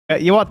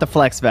You want the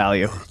flex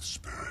value.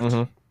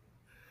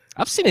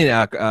 I've seen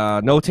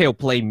No-Tail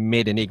play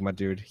mid Enigma,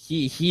 dude.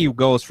 He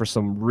goes for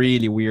some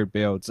really weird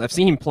builds. I've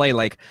seen him play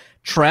like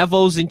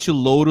travels into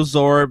Lotus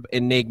Orb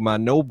Enigma,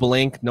 no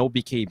blink, no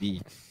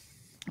BKB.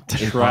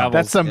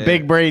 That's some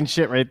big brain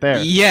shit right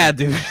there. Yeah,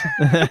 dude.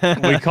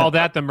 We call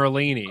that the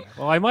Merlini.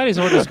 Well, I might as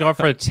well just go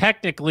for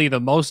technically the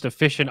most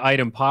efficient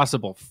item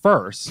possible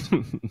first.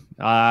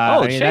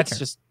 That's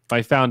just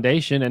my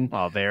foundation. And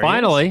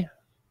finally,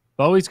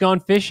 Bowie's gone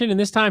fishing, and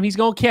this time he's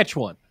going to catch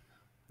one.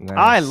 Nice.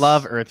 I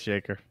love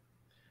Earthshaker.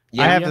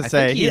 Yeah, I have to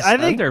say, I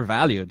think they're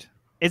valued.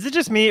 Is it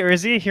just me, or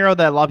is he a hero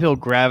that a lot of people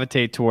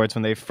gravitate towards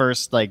when they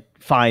first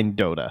find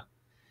Dota?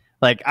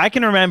 Like, I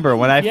can remember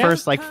when I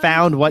first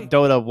found what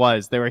Dota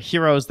was, there were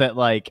heroes that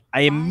I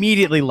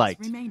immediately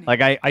liked.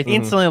 Like I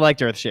instantly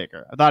liked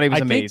Earthshaker. I thought he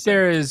was amazing. I think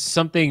there is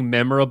something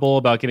memorable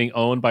about getting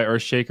owned by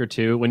Earthshaker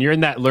too. When you're in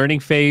that learning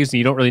phase and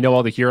you don't really know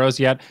all the heroes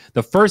yet,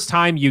 the first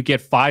time you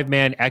get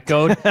 5-man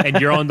echoed and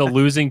you're on the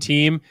losing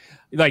team,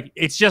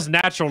 it's just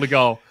natural to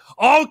go,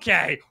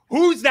 okay,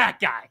 who's that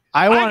guy?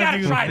 I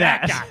gotta try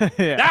that guy.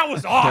 Yeah. That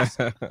was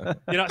awesome.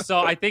 So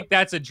I think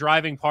that's a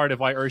driving part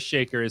of why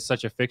Earthshaker is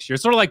such a fixture.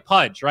 It's sort of like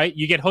Pudge, right?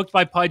 You get hooked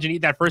by Pudge and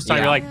eat that first time.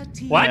 You're like,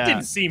 well, that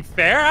didn't seem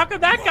fair. How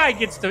come that guy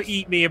gets to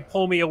eat me and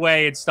pull me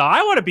away and stuff?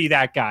 I want to be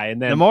that guy. And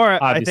then the more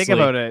I think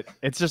about it,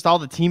 it's just all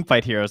the team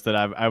fight heroes that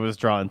I was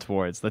drawn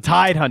towards. The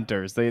Tide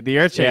Hunters, the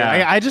Earthshaker.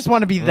 Yeah. I just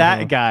want to be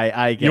that guy,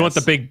 I guess. You want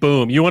the big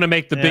boom. You want to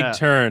make the big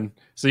turn.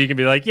 So you can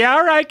be like, yeah,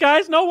 all right,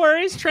 guys, no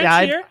worries.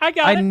 Trent's here. I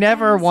got it. I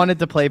never wanted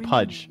to play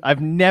Pudge.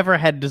 I've never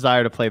had a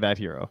desire to play that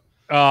hero.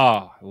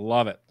 Oh,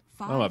 love it.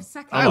 I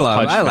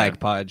like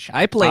Pudge.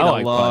 I played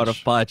a lot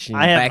of Pudge.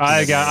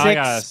 I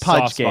got 6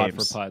 Pudge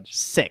games. For Pudge.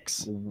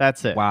 6.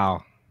 That's it.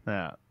 Wow.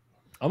 Yeah.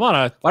 I'm on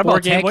a what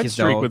about game win techies,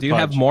 streak though? with Do you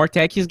have more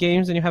techies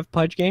games than you have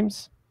Pudge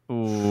games?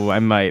 Ooh, I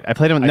might. I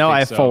played them. No, I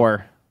have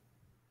 4.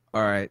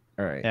 All right.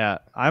 Yeah,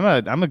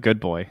 I'm a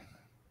good boy.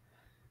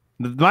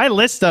 My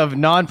list of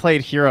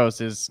non-played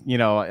heroes is,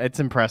 it's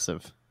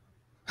impressive.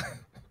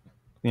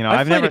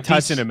 I've never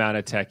touched an amount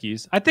of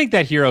techies. I think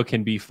that hero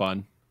can be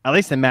fun. At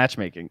least in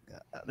matchmaking.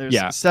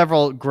 There's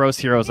several gross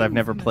heroes I've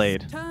never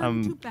played.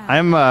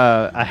 I'm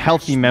a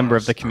healthy member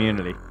of the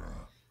community.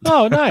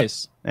 Oh,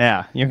 nice.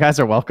 Yeah, you guys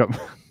are welcome.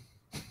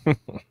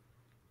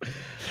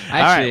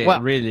 I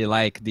really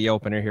like the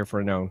opener here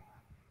for Known.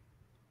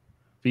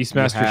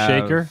 Beastmaster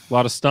Shaker, a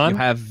lot of stun. You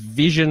have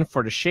Vision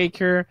for the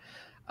Shaker.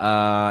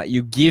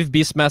 You give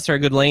Beastmaster a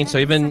good lane, so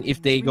even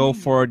if they go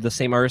for the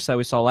same Ursa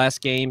we saw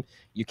last game,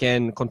 you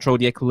can control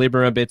the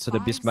equilibrium a bit so the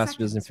Beastmaster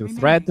doesn't feel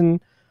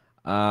threatened.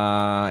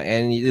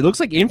 And it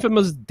looks like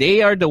Infamous,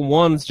 they are the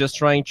ones just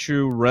trying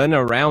to run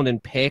around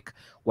and pick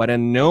what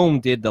Unknown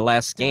did the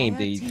last game.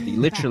 They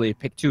literally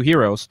picked 2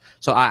 heroes.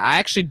 So I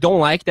actually don't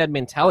like that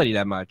mentality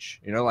that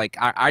much.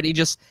 Are they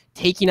just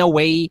taking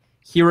away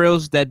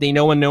heroes that they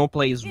know Unknown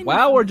plays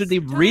well, or do they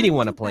really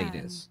want to play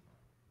this?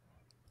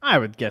 I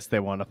would guess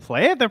they want to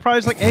play it. They're probably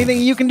just like,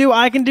 anything you can do,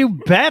 I can do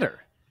better.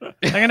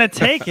 They're going to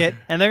take it,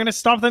 and they're going to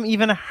stop them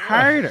even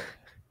harder.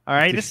 All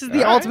right? This is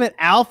the ultimate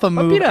alpha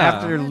move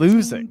after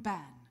losing.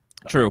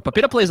 True.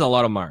 Papita plays a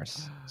lot of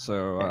Mars.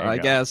 So I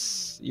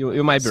guess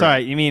you might be Sorry,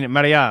 right. You mean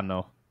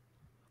Mariano.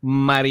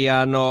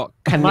 Mariano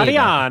Caneda.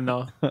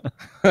 Mariano.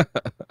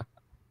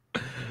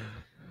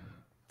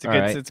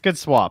 It's a good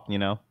swap,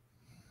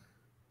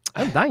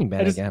 I'm dying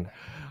bad again.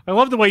 I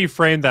love the way you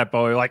framed that,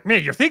 Bowie. Like,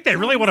 man, you think they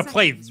really want to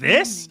play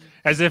this?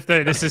 As if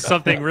this is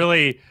something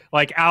really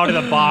out of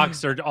the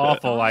box or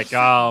awful. Like,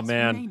 oh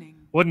man,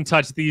 wouldn't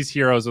touch these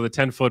heroes with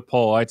a 10-foot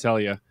pole. I tell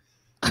you,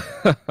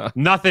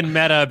 nothing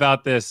meta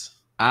about this.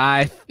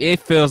 It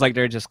feels like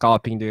they're just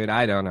copying, dude.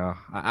 I don't know.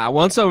 I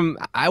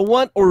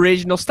want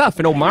original stuff.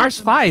 Mars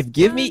 5.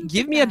 Give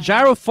me a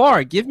Gyro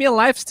 4. Give me a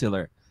Life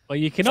Stealer. Well,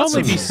 you can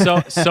only be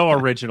so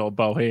original,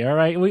 Bowie. All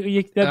right.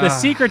 The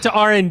secret to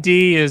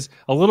R&D is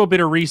a little bit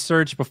of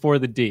research before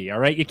the D. All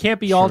right. You can't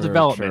be all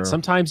development. True.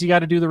 Sometimes you got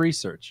to do the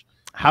research.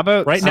 How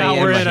about right now?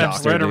 We're in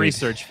a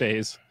research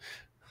phase.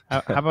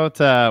 How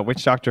about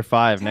Witch Doctor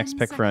 5? Next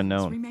pick for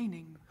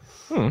Unknown.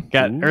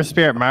 Got Earth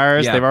Spirit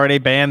Mars. Yeah. They've already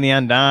banned the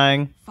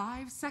Undying.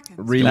 5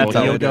 seconds. That's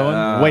how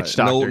going. Witch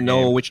Doctor.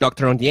 No Witch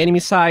Doctor on the enemy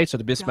side, so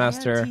the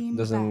Beastmaster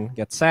doesn't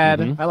get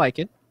sad. I like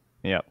it.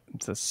 Yeah,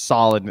 it's a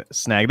solid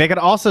snag. They could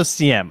also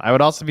CM. I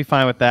would also be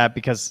fine with that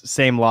because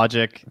same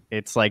logic.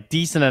 It's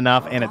decent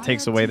enough and it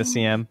takes away the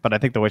CM, but I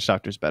think the Witch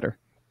Doctor's better.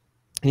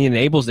 He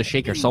enables the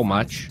Shaker so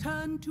much.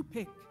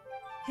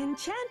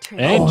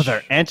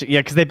 Enchantress. Yeah,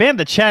 because they banned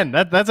the Chen.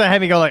 That's a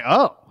heavy go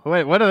oh,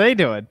 wait, what are they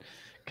doing?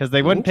 Because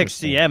they wouldn't pick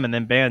CM and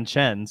then ban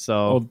Chen,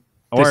 so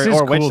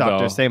or Witch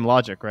Doctor, same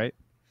logic, right?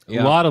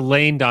 Yeah. A lot of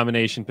lane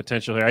domination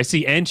potential here. I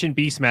see Ench and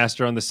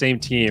Beastmaster on the same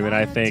team, and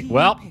I think,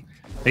 well,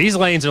 these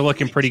lanes are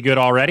looking pretty good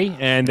already,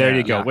 and there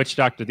you go. Yeah. Witch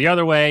Doctor the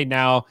other way.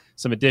 Now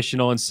some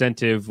additional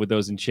incentive with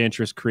those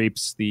Enchantress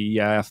creeps, the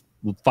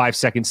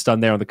 5-second stun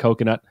there on the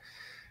coconut,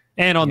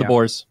 and on the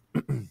boars.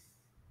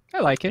 I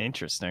like it.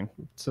 Interesting.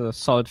 It's a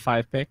solid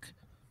 5 pick.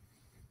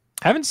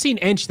 Haven't seen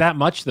Ench that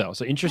much though,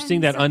 so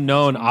interesting that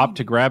Unknown opt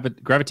to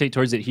gravitate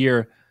towards it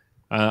here.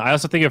 I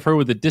also think of her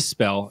with the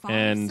Dispel,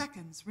 and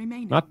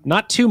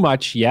not too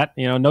much yet.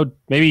 You know, no,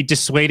 maybe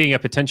dissuading a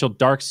potential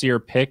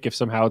Darkseer pick if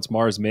somehow it's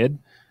Mars mid.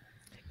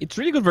 It's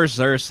really good versus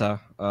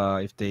Ursa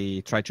if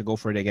they try to go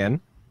for it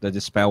again. The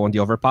Dispel on the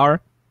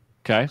Overpower.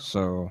 Okay.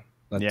 So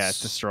it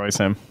destroys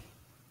him.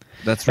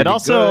 That's really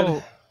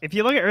good. If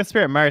you look at Earth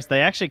Spirit Mars,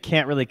 they actually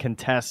can't really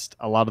contest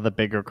a lot of the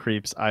bigger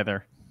creeps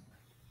either.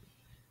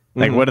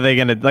 Like, what are they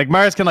gonna like?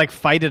 Mars can like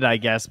fight it, I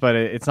guess, but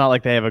it's not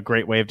like they have a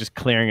great way of just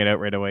clearing it out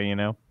right away. You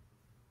know?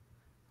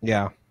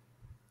 Yeah.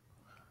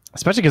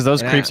 Especially because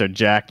those creeps are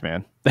jacked,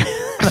 man.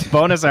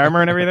 Bonus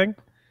armor and everything.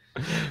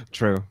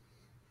 True.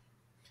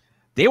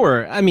 They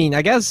were. I mean,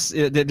 I guess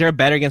they're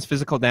better against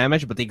physical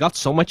damage, but they got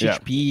so much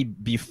HP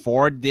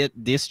before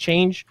this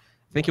change.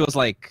 I think it was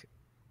like.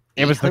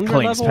 It was the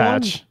Clinks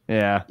patch.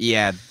 Yeah.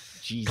 Yeah.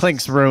 Jesus.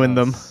 Clinks ruined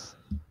them.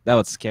 That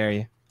was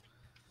scary.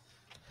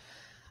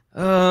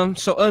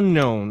 So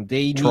Unknown.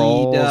 They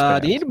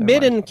need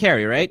mid and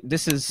carry, right?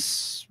 This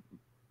is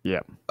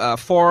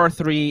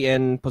 4-3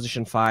 in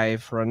position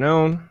 5 for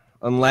Unknown.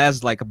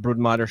 Unless like a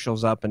Broodmother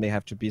shows up and they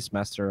have to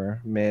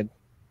Beastmaster mid.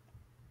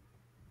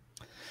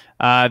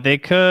 They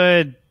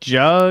could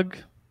Jug.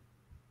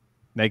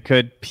 They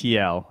could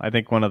PL. I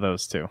think one of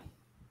those two.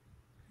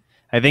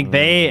 I think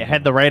they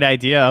had the right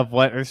idea of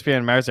what Earthspear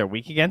and Mars are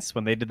weak against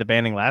when they did the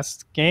banning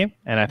last game,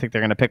 and I think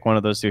they're going to pick one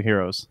of those two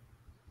heroes.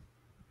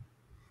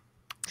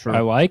 True. I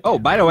like. Oh,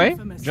 by the way,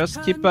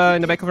 just keep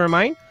in the back of your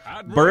mind,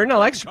 Burna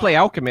likes to play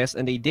Alchemist,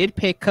 and they did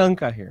pick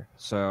Kunkka here.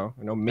 So,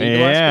 you know,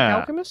 maybe let's pick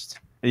Alchemist?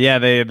 Yeah,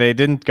 they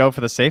didn't go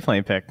for the safe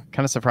lane pick.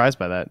 Kind of surprised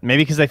by that.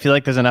 Maybe because they feel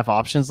like there's enough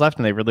options left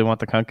and they really want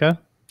the Kunkka.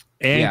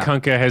 And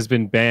Kunkka has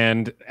been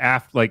banned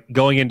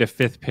going into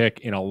 5th pick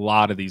in a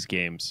lot of these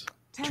games.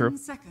 10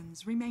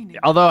 seconds remaining.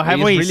 Although, have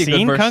we really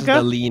seen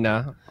Kunkka?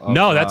 Lina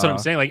no, that's what I'm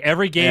saying. Like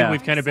every game,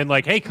 we've kind of been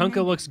like, "Hey,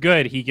 Kunkka looks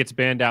good." He gets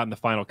banned out in the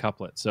final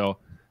couplet. So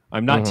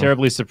I'm not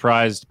terribly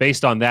surprised,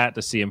 based on that,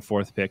 to see him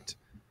 4th picked.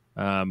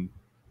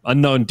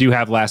 Unknown do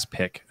have last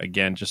pick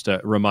again. Just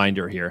a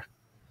reminder here.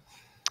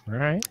 All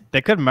right,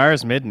 they could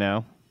Mars mid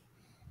now.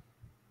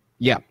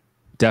 Yeah,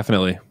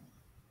 definitely.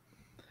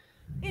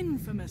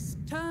 Infamous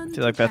turn. I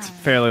feel like that's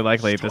fairly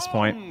likely at this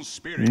point.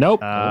 Nope.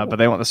 But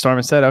they want the Storm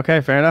instead. Okay,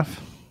 fair enough.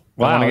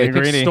 Wow, they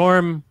picked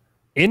Storm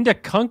into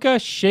Kunkka,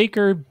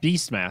 Shaker,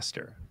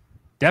 Beastmaster.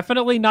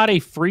 Definitely not a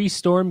free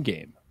Storm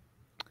game.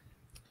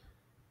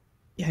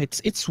 Yeah,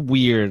 it's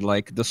weird.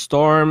 Like the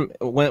Storm,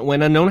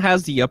 when Unknown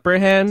has the upper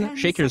hand,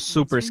 Shaker is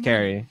super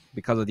scary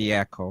because of the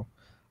echo.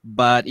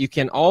 But you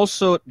can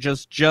also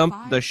just jump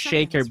the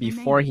Shaker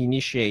before he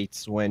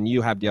initiates when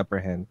you have the upper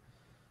hand.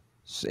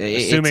 So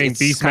assuming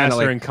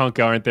Beastmaster and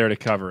Kunkka aren't there to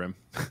cover him.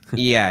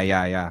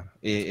 yeah.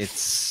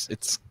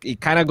 It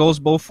kind of goes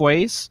both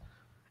ways.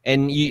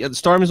 And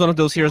Storm is one of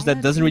those heroes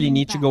that doesn't really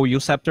need to go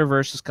U-Scepter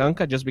versus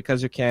Kunkka just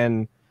because you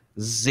can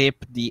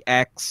zip the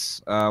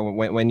X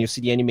when you see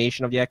the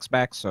animation of the X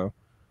back. So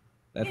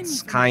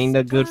that's kind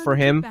of good for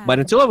him. But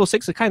until level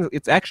 6,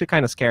 it's actually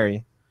kind of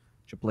scary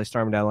to play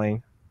Storm in that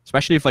lane,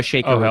 especially if I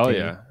Shaker. Oh, hell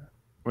yeah.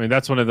 I mean,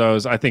 that's one of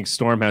those. I think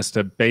Storm has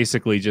to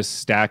basically just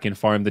stack and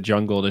farm the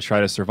jungle to try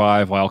to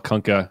survive while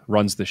Kunkka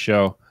runs the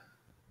show.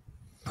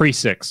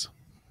 Pre-6.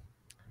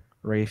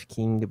 Wraith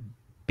King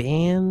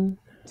ban.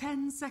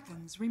 10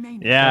 seconds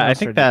remaining. Yeah, I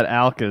think that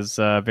Alk is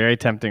very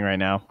tempting right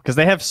now because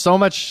they have so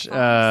much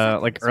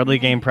like early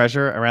game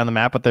pressure around the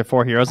map with their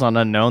 4 heroes on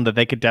Unknown that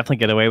they could definitely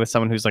get away with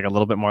someone who's like a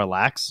little bit more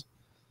lax.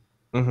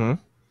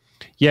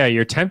 Yeah,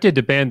 you're tempted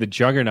to ban the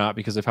Juggernaut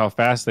because of how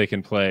fast they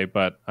can play,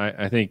 but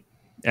I think,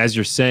 as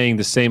you're saying,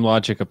 the same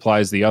logic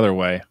applies the other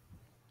way.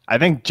 I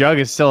think Jug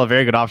is still a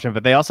very good option,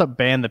 but they also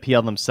banned the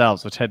PL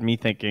themselves, which had me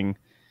thinking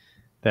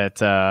that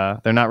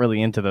they're not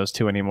really into those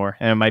two anymore,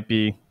 and it might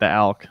be the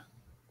Alk.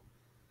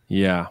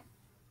 Yeah.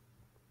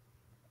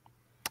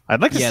 I'd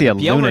like to see a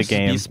Luna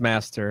game.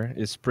 Beastmaster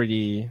is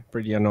pretty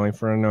annoying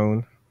for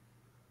Unknown.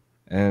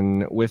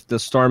 And with the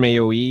Storm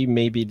AoE,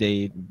 maybe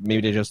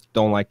they just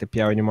don't like the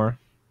PR anymore.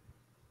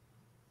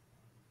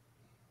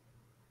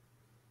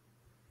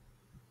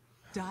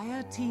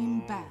 Dire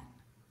team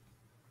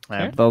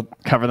ban. They'll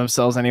cover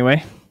themselves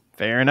anyway.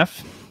 Fair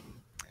enough.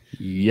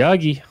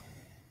 Yuggy.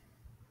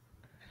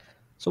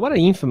 So what are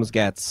Infamous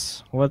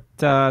gets? What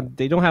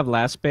they don't have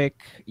last pick.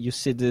 You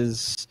see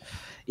this.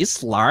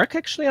 Is Lark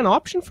actually an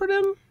option for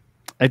them?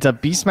 It's a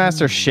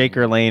Beastmaster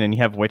Shaker lane, and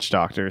you have Witch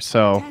Doctor,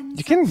 so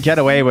you can get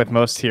away with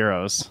most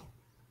heroes.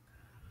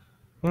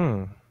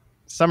 Some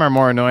are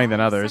more annoying than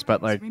others,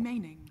 but like I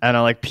don't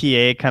know, like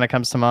PA kind of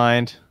comes to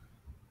mind.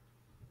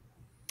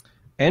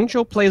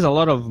 Enjo plays a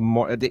lot of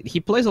he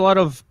plays a lot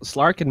of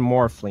Slark and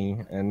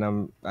Morphling,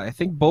 and I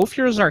think both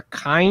heroes are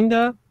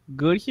kinda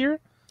good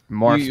here.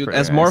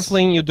 As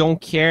Morphling, you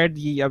don't care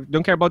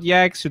about the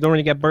X. You don't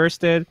really get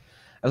bursted.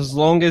 As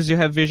long as you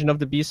have vision of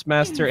the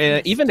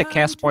Beastmaster, even the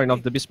cast point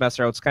of the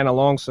Beastmaster, it's kind of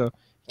long, so you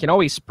can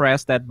always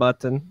press that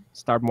button,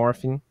 start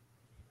morphing.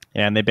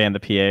 Yeah, and they banned the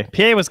PA.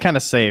 PA was kind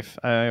of safe.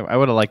 I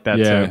would have liked that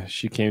too. Yeah,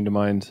 she came to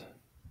mind.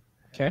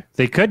 Okay.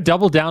 They could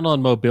double down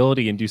on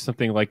mobility and do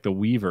something like the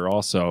Weaver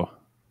also.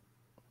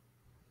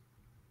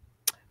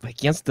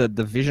 Against the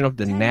vision of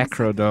the 10 Necro,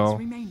 seconds though.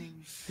 remaining.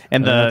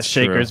 And the That's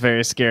Shaker true. is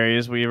very scary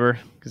as Weaver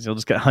because you'll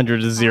just get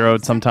hundreds of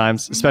zeroed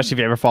sometimes, especially if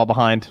you ever fall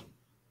behind.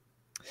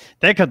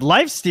 They could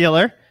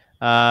Lifestealer.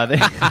 They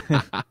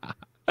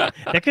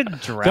could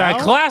That drown.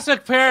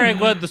 classic pairing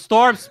with the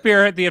Storm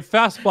Spirit, the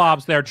Infest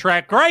Bombs there,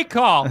 Trent. Great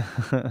call.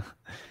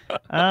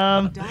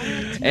 Dire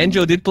team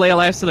Angel did play a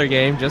Lifestealer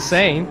game, just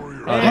saying.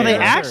 Oh, they Yeah,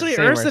 actually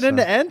same Ursa Ursa.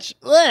 into Ench?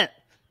 Blech.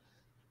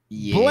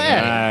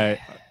 Yeah.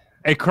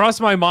 It crossed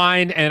my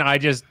mind, and I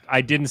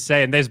didn't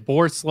say. And there's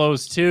board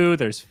slows too.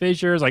 There's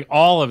fissures. Like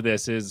all of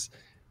this is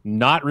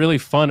not really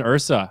fun.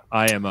 Ursa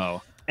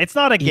IMO. It's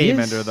not a game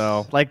Yes. ender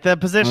though. Like the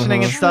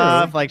positioning and True.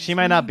 stuff. Like she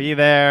might not be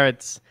there.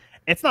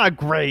 It's not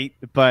great,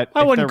 but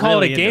I if wouldn't they're call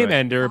really it a game into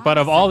ender, but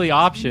of all the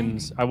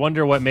options, I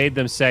wonder what made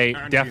them say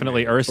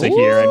definitely Ursa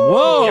here. And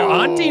whoa,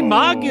 Auntie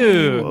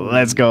Magu.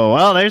 Let's go.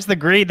 Well, there's the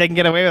greed they can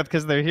get away with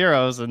because they're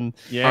heroes. And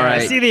Yeah. All I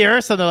right. see the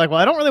Ursa, and they're like, well,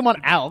 I don't really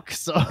want Alk.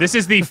 So This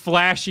is the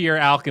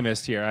flashier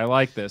alchemist here. I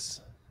like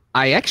this.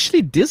 I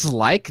actually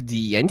dislike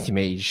the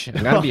Anti-Mage.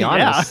 I'm gonna be yeah,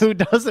 honest. who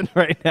doesn't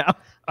right now?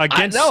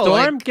 Against know,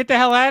 Storm? Get the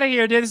hell out of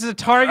here, dude. This is a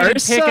targeted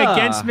pick Ursa.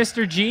 against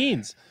Mr.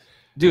 Jeans.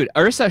 Dude,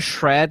 Ursa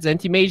shreds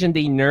Anti-Mage, and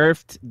they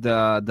nerfed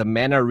the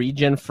mana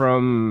regen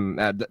from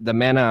the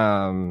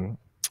mana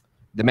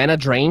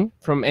drain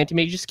from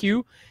Anti-Mage's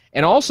Q.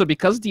 And also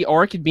because the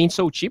Orchid being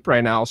so cheap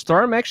right now,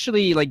 Storm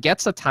actually like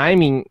gets a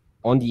timing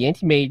on the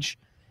Anti-Mage.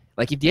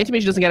 Like if the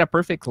Anti-Mage doesn't get a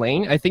perfect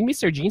lane, I think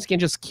Mr. Jeans can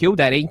just kill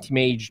that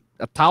Anti-Mage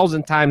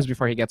 1,000 times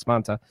before he gets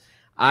Manta.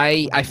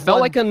 I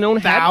felt like Unknown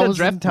had the 1,000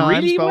 draft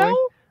times, really Bowie?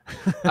 well.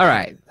 All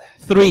right,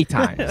 3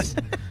 times.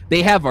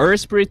 They have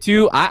Earth Spirit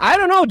too. I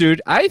don't know,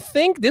 dude. I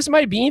think this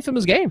might be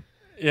Infamous game.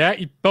 Yeah,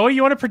 Bowie,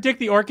 you want to predict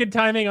the Orchid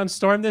timing on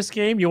Storm this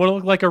game? You want to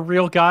look like a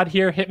real god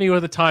here? Hit me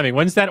with a timing.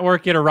 When's that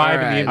Orchid arrive in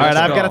the All right. All right, Infamous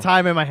I've Zone? got a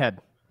time in my head.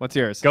 What's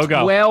yours? Go,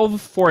 go.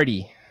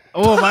 12:40.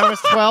 Oh, mine was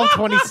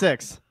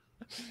 12:26.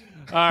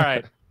 All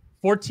right.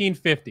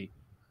 1450.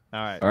 All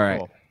right. All right.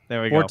 Cool.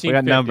 There we go. We 1450.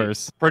 got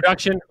numbers.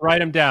 Production, write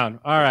them down.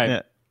 All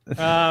right.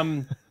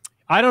 Yeah.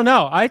 I don't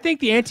know. I think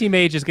the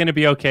Anti-Mage is going to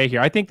be okay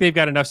here. I think they've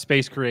got enough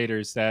space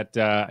creators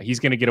that he's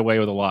going to get away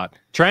with a lot.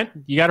 Trent,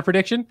 you got a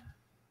prediction?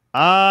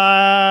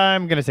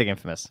 I'm gonna take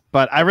Infamous,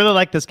 but I really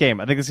like this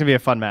game. I think it's gonna be a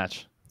fun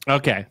match.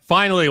 Okay.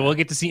 Finally, we'll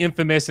get to see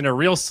Infamous in a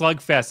real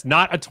slugfest,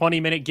 not a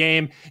 20-minute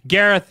game.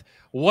 Gareth,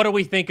 what do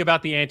we think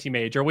about the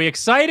Anti-Mage? Are we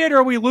excited or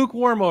are we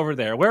lukewarm over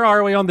there? Where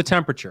are we on the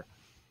temperature?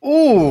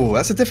 Ooh,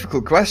 that's a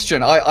difficult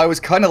question. I was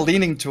kind of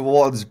leaning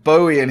towards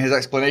Bowie and his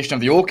explanation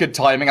of the Orchid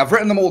timing. I've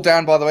written them all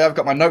down, by the way. I've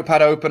got my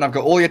notepad open. I've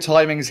got all your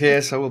timings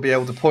here, so we'll be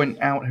able to point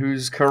out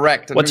who's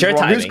correct and What's who's your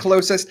wrong, who's timing?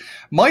 closest.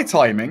 My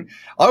timing,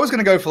 I was going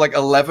to go for like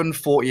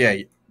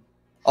 11:48.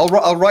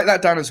 I'll write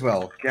that down as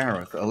well.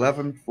 Gareth,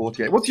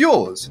 11:48. What's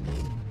yours?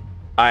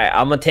 All right,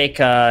 I'm gonna take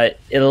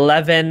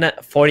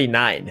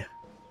 11:49.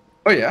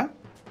 Oh yeah.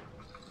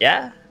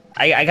 Yeah,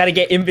 I gotta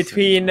get in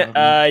between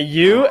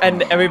you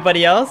and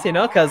everybody else, you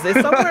know, because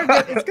it's somewhere.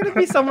 It's gonna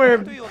be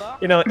somewhere,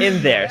 you know,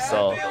 in there.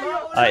 So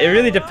it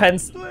really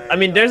depends. I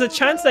mean, there's a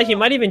chance that he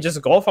might even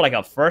just go for like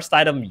a first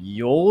item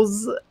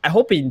Yules. I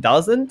hope he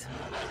doesn't.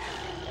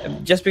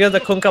 Just because of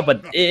the Kunkka,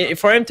 but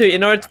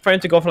in order for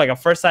him to go for like a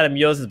first item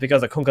Yules is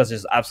because the Kunkka's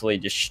just absolutely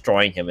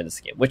destroying him in this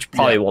game, which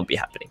probably won't be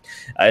happening.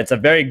 It's a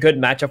very good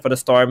matchup for the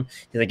Storm.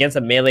 He's against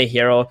a melee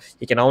hero.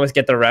 He can always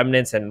get the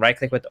remnants and right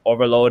click with the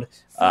Overload.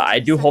 I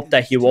do hope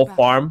that he will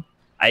farm.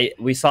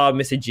 We saw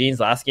Mr. Jeans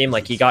last game,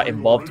 like he got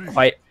involved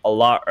quite a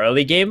lot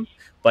early game,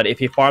 but if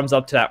he farms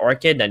up to that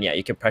Orchid, then yeah,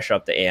 you can pressure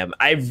up the AM.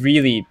 I'm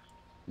really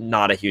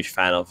not a huge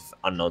fan of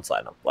Unknown's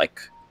lineup.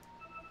 Like,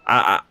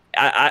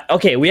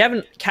 okay, we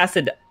haven't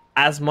casted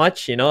as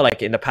much, you know,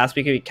 like in the past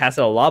week we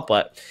casted a lot,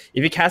 but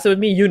if you cast it with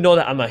me, you know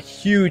that I'm a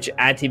huge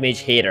Anti-Mage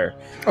hater.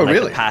 Oh, like,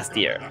 really? The past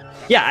year.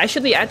 Yeah,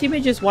 actually,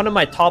 Anti-Mage is one of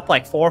my top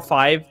like 4 or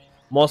 5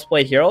 most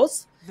played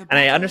heroes, and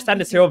I understand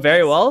this hero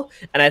very well,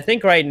 and I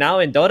think right now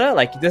in Dota,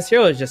 like, this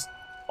hero is just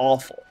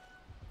awful.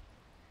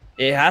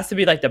 It has to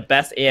be like the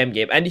best AM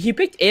game, and he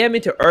picked AM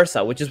into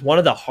Ursa, which is one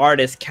of the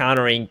hardest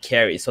countering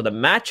carries, so the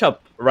matchup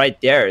right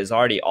there is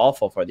already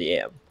awful for the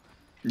AM.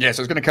 Yeah,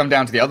 so it's going to come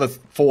down to the other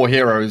 4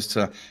 heroes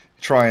to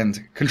try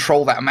and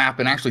control that map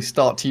and actually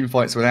start team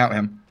fights without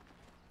him.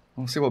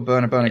 We'll see what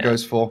Burner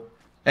goes for.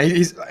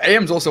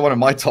 AM's also one of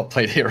my top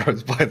played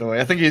heroes, by the way.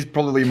 I think he's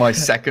probably my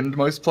second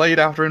most played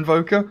after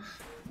Invoker.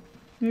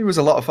 He was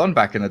a lot of fun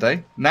back in the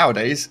day.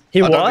 Nowadays,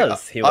 He I don't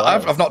was. think-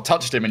 I've not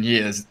touched him in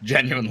years,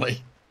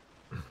 genuinely.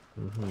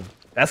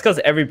 That's because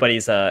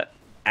everybody's a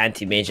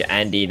Anti-Mage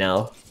Andy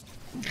now.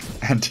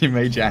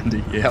 Anti-Mage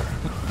Andy, yep.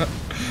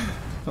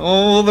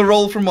 Oh, the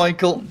roll from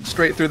Michael,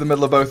 straight through the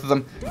middle of both of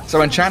them.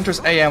 So Enchantress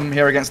AM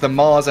here against the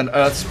Mars and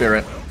Earth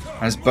Spirit.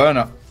 As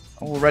Burner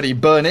already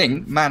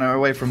burning mana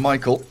away from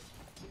Michael.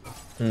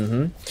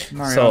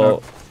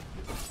 So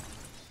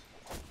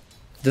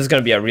this is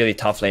going to be a really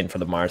tough lane for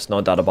the Mars,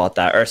 no doubt about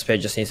that. Earth Spirit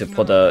just needs to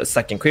pull the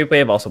second creep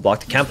wave, also block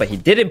the camp, but he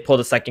didn't pull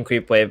the second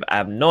creep wave. I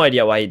have no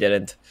idea why he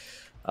didn't.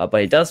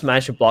 but he does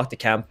manage to block the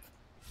camp.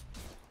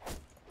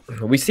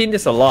 We've seen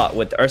this a lot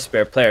with Earth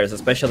Spirit players,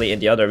 especially in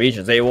the other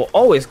regions. They will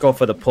always go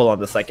for the pull on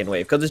the second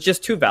wave because it's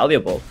just too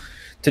valuable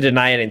to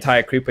deny an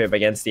entire creep wave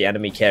against the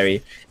enemy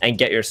carry and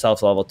get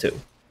yourself level 2.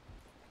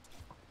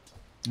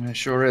 It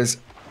sure is.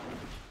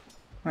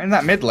 In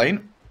that mid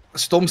lane,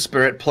 Storm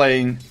Spirit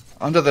playing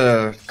under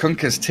the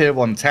Kunkka's tier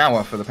 1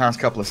 tower for the past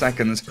couple of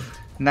seconds.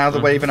 Now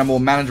the wave in a more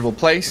manageable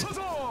place.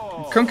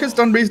 Kunkka's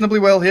done reasonably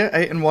well here,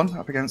 8-1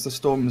 up against the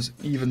Storm's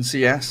even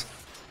CS.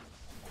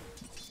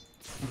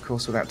 Of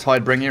course, with that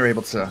Tidebringer, you're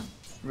able to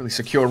really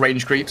secure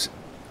range creeps.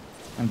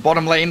 And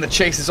bottom lane, the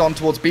chase is on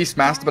towards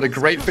Beastmaster, but a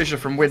great Fissure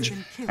from Widge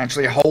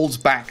actually holds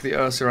back the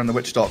Ursa and the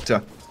Witch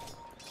Doctor.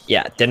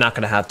 Yeah, they're not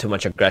going to have too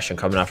much aggression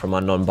coming out from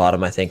unknown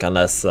bottom, I think,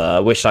 unless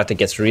Witch Doctor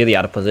gets really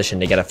out of position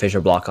to get a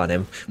Fissure block on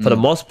him. For the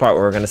most part,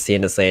 what we're going to see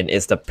in this lane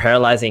is the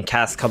paralyzing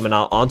cast coming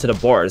out onto the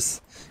boars,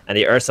 and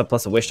the Ursa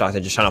plus the Witch Doctor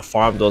just trying to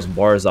farm those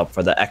boars up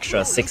for the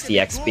extra 60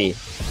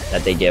 XP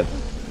that they give.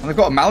 And they've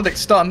got a Maledict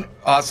stun.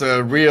 Oh, that's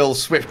a real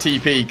swift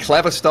TP.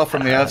 Clever stuff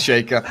from the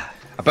Earthshaker.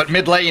 But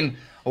mid lane,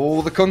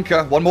 oh, the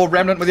Kunkka. One more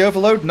Remnant with the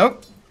Overload?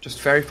 Nope.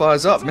 Just Fairy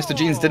Fires up. Mr.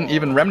 Jeans didn't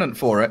even Remnant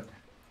for it.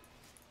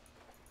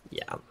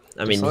 Yeah,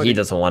 I mean, he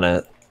doesn't want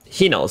to...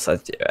 He knows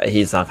that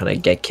he's not going to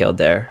get killed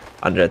there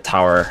under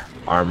tower,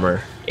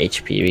 armor,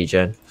 HP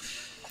regen.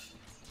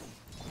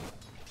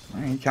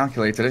 He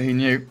calculated it. He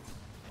knew.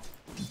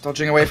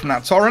 Dodging away from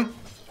that Torrent.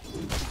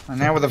 And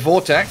now with a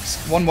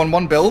Vortex.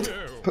 1-1-1 build.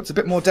 Puts a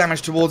bit more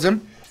damage towards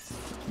him.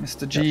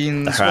 Mr.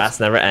 Jeans... The harass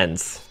never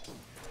ends.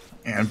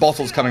 Yeah, and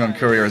Bottle's coming on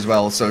Courier as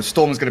well, so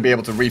Storm's going to be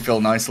able to refill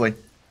nicely.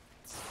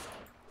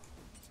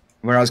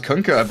 Whereas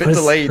Kunkka, a bit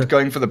delayed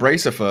going for the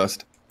Bracer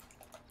first.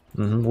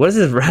 What is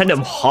this random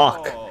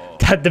hawk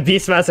that the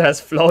Beastmaster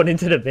has flown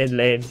into the mid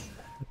lane?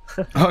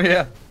 Oh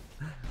yeah.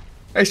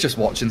 He's just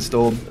watching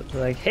Storm.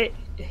 Like,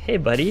 hey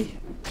buddy.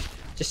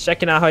 Just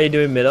checking out how you're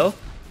doing middle.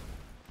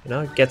 You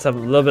know, get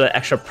some little bit of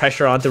extra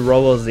pressure onto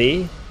Robo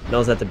Z.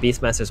 Knows that the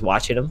Beastmaster's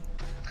watching him.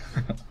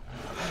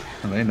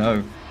 They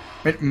know.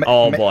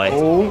 Oh boy.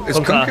 Oh, is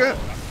Kunkka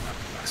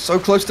so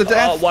close to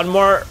death? Oh, one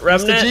more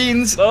Remnant. Mr.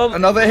 Jeans, Boom.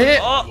 another hit.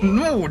 Oh.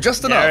 No,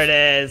 just enough. There it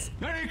is.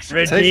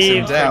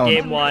 Redeemed for down.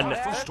 game 1.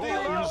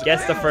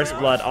 Gets the first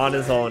blood on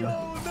his own.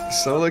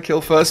 Solo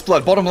kill, first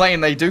blood. Bottom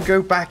lane, they do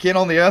go back in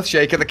on the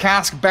Earthshaker. The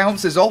cask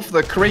bounces off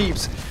the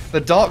creeps.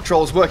 The Dark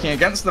Troll's working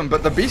against them,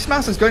 but the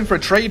Beastmaster's going for a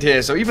trade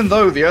here, so even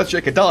though the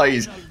Earthshaker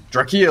dies,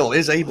 Drakiel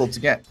is able to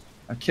get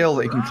a kill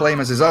that he can claim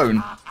as his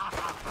own.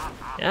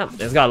 Yeah,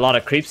 there's got a lot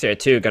of creeps here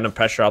too, gonna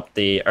pressure up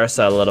the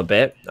Ursa a little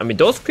bit. I mean,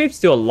 those creeps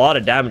do a lot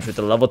of damage with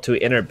the level 2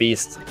 Inner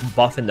Beast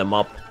buffing them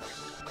up.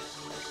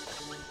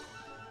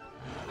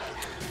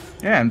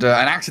 Yeah, and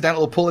an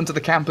accidental pull into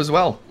the camp as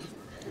well.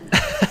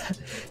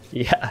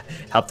 Yeah,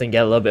 helped him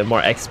get a little bit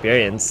more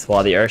experience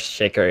while the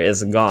Earthshaker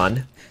is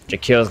gone.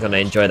 Drakiel's gonna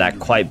enjoy that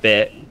quite a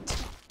bit.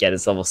 Get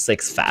his level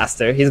 6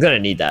 faster. He's gonna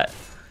need that.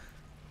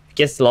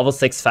 Gets to level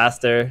 6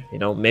 faster, you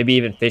know, maybe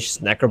even fish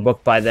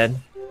Necrobook by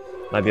then.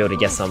 Might be able to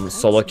get some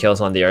solo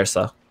kills on the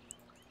Ursa.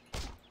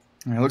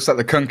 It looks like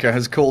the Kunkka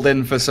has called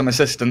in for some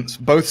assistance.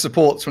 Both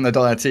supports from the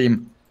Dire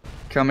team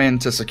come in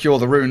to secure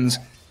the runes,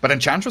 but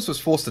Enchantress was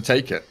forced to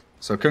take it.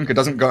 So Kunkka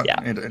doesn't got...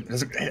 Yeah.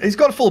 He's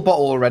got a full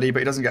bottle already, but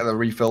he doesn't get the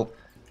refill.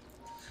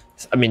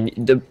 I mean,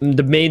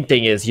 the main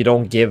thing is you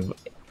don't give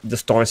the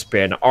Storm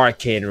Spirit an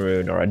Arcane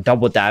rune or a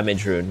double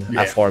damage rune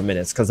at 4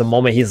 minutes, because the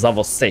moment he's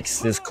level 6,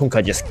 this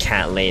Kunkka just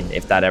can't lane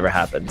if that ever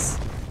happens.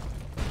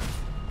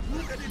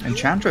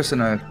 Enchantress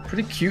in a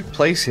pretty cute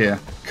place here.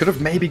 Could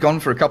have maybe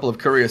gone for a couple of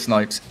Courier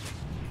Snipes.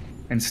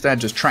 Instead,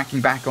 just tracking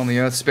back on the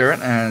Earth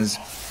Spirit as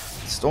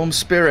Storm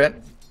Spirit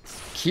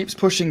keeps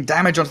pushing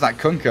damage onto that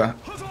Kunkka.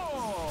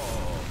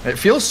 It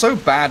feels so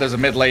bad as a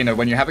mid laner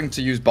when you're having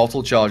to use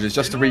bottle charges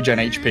just to regen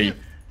HP.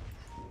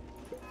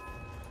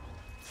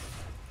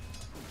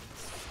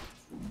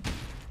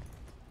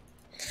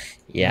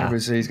 Yeah,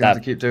 Obviously, he's going to have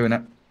to keep doing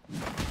it.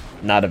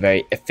 Not a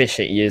very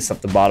efficient use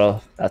of the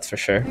bottle, that's for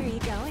sure. Where are you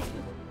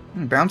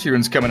going? Bounty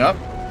rune's coming up.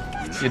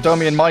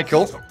 Yodomi and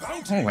Michael.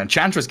 Oh,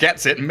 Enchantress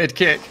gets it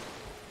mid-kick.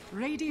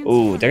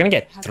 Ooh, they're gonna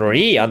get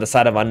 3 on the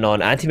side of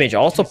Unknown. Anti-Mage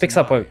also picks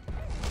up a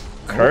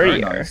Courier.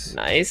 nice.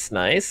 Nice,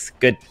 nice.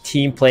 Good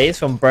team plays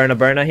from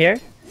Berna here.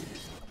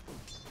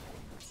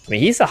 I mean,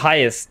 he's the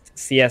highest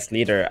CS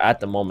leader at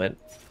the moment.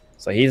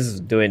 So he's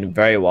doing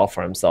very well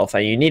for himself.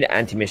 And you need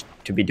Anti-Mage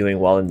to be doing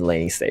well in the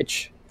laning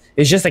stage.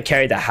 It's just a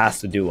carry that has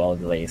to do well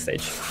in the laning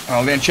stage.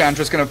 Oh, the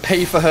Enchantress going to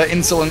pay for her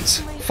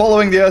insolence,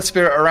 following the Earth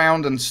Spirit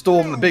around and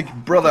Storm, the big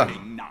brother,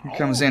 who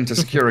comes in to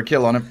secure a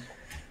kill on him.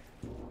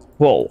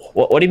 Whoa,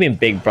 what do you mean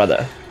big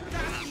brother?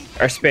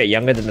 Earth Spirit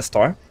younger than the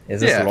Storm?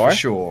 Is this lore? For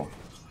sure.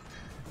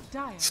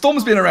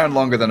 Storm's been around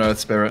longer than Earth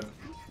Spirit.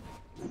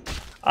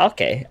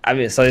 Okay, I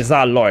mean, so it's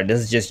not lore, this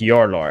is just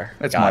your lore.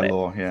 It's Got my it.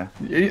 lore, yeah.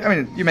 I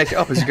mean, you make it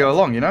up as you go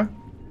along, you know?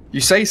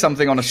 You say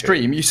something on a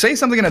stream, you say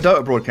something in a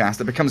Dota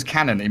broadcast, it becomes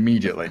canon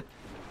immediately.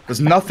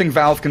 There's nothing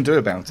Valve can do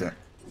about it.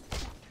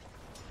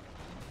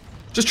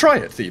 Just try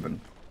it, Theban.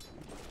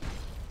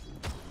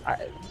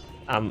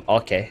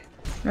 Okay.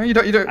 No, you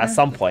don't. at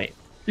some point.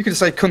 You could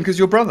say Kunkka's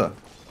your brother.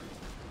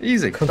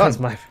 Easy. Kunkka's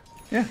Done. my...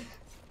 Yeah.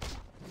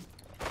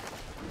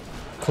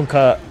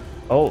 Kunkka...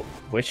 Oh,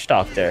 Witch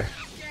Doctor.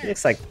 He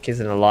looks like he's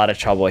in a lot of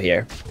trouble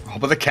here. Oh,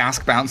 but the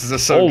cask bounces are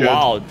so good.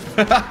 Oh,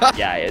 wow.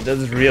 Yeah, it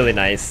does really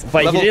nice.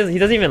 But he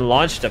doesn't even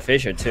launch the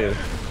Fissure, too.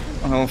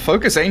 Oh,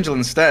 focus Angel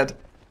instead.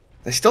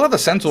 They still have the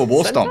Centaur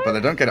War Stomp, but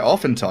they don't get it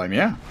off in time,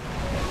 yeah.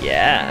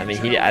 Yeah, I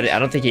mean, I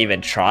don't think he even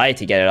tried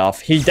to get it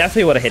off. He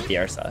definitely would have hit the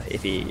Ursa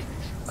if he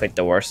clicked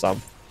the War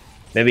Stomp.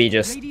 Maybe he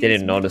just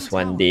didn't notice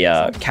when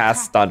the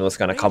cast stun was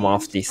going to come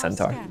off the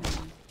Centaur.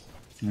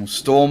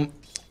 Storm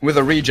with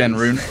a regen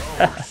rune.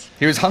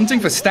 He was hunting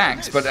for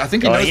stacks, but I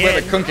think he knows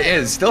where the Kunkka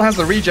is. Still has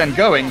the regen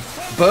going.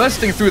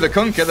 Bursting through the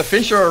Kunkka, the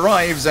Fissure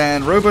arrives,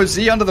 and Robo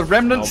Z under the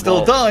Remnant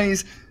still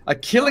dies. A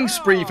killing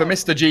spree for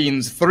Mr.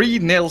 Jeans.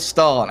 3-0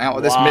 start out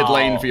of this mid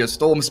lane for your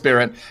Storm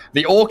Spirit.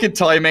 The Orchid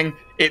timing.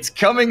 It's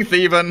coming,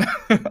 Thieven.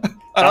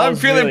 And I'm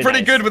feeling really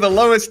pretty good with the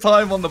lowest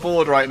time on the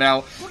board right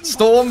now.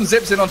 Storm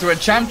zips in onto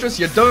Enchantress.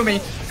 Yodomi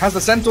has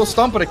the Centaur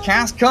Stomp, but a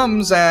cast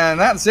comes, and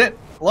that's it.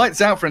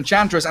 Lights out for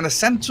Enchantress, and a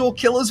Centaur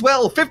kill as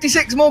well.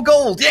 56 more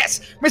gold.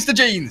 Yes, Mr.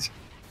 Jeans.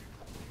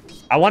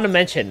 I want to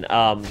mention,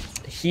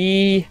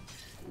 he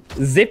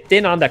zipped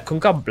in on the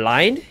Kunkka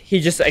blind. He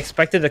just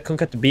expected the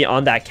Kunkka to be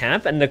on that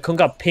camp, and the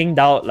Kunkka pinged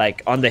out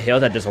like on the hill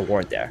that there's a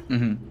ward there.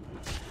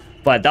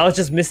 But that was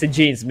just Mr.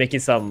 Jeans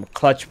making some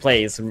clutch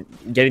plays,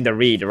 getting the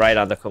read right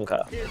on the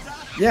Kunkka.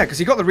 Yeah, because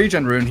he got the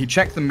regen rune. He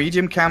checked the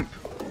medium camp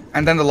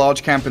and then the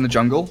large camp in the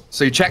jungle.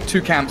 So he checked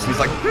 2 camps, and he's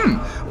like,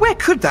 where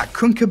could that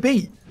Kunkka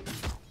be?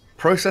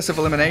 Process of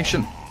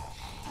elimination.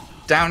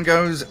 Down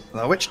goes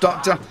the Witch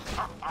Doctor.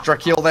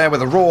 Drakiel there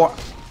with a roar.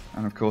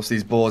 And of course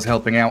these boars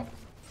helping out.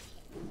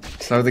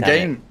 So the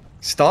game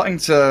starting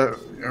to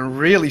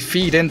really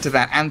feed into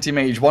that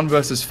anti-mage 1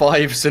 versus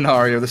 5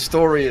 scenario. The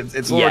story,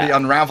 it's already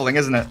unraveling,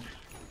 isn't it?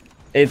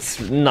 It's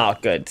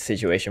not good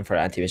situation for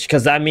anti-mage,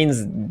 because that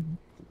means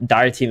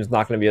Dire Team's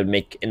not going to be able to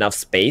make enough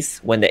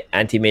space when the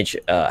anti-mage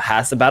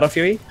has the Battle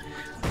Fury.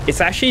 It's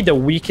actually the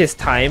weakest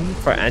time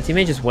for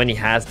anti-mage is when he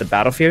has the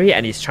Battle Fury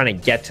and he's trying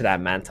to get to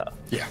that Manta.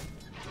 Yeah.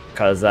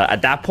 Because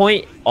at that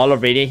point, all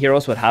of Radiant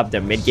heroes would have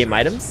their mid-game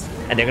items,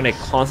 and they're going to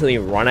constantly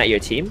run at your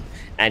team,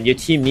 and your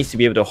team needs to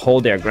be able to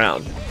hold their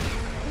ground.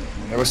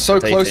 They were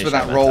so close with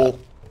that roll.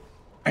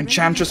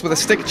 Enchantress with the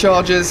stick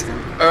charges.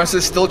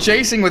 Ursa's still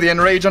chasing with the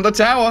Enrage under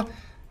tower.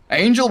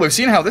 Angel, we've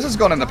seen how this has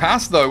gone in the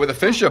past, though, with the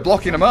Fissure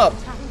blocking him up.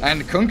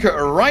 And Kunkka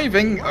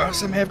arriving.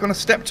 Ursa may have gone a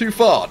step too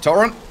far.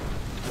 Torrent,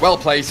 well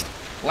placed.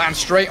 Lands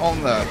straight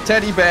on the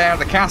Teddy Bear.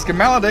 The Cask and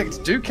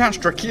Maledict do catch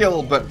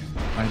Drakiel, but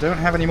I don't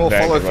have any more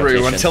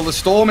follow-through until the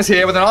Storm is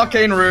here with an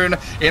Arcane Rune.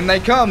 In they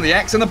come, the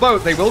X and the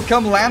boat. They will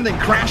come landing,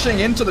 crashing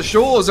into the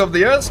shores of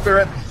the Earth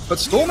Spirit, but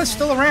Storm is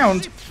still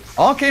around.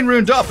 Arcane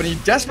Runed up, and he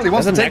desperately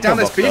wants to take down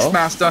this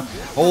Beastmaster.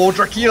 Oh,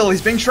 Drakiel,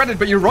 he's being shredded,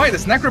 but you're right,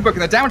 this Necrobook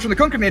and the damage from the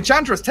Kunkka and the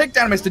Enchantress take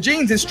down Mr.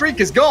 Jeans. His streak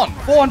is gone.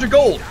 400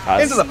 gold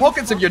into the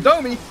pockets of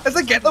Yodomi as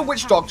they get the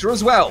Witch Doctor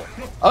as well.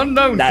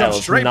 Unknown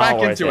comes straight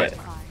back into it.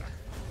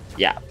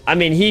 Yeah, I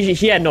mean,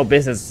 he had no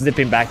business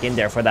zipping back in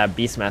there for that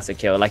Beastmaster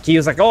kill. Like, he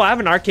was like, oh, I have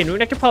an Arcane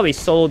Rune, I could probably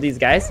solo these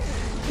guys.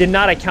 Did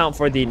not account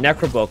for the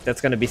Necrobook that's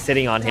going to be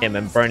sitting on him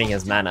and burning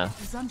his mana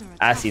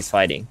as he's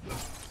fighting.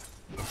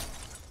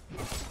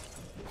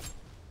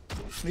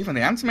 Even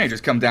the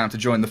Anti-Mages come down to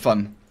join the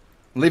fun,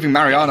 leaving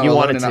Mariano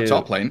alone in that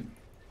top lane.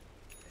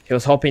 He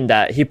was hoping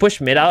that he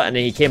pushed mid out and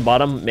then he came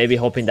bottom, maybe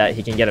hoping that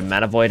he can get a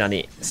Mana Void on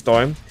the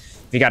Storm.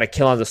 If he got a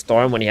kill on the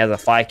Storm when he has a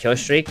 5 kill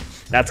streak,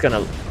 that's going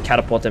to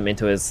catapult him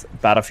into his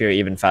Battle Fury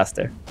even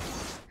faster.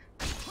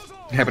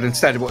 Yeah, but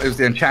instead it was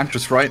the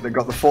Enchantress, right, that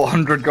got the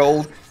 400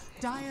 gold.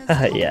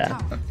 Yeah.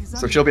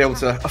 So she'll be able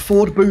to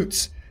afford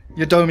boots.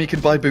 Yodomi can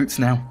buy boots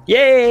now.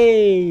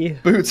 Yay!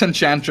 Boots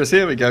Enchantress,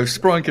 here we go,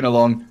 spronking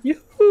along.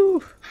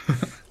 Yoo-hoo!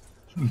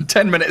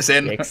 10 minutes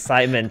in. The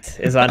excitement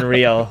is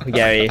unreal,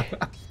 Gary.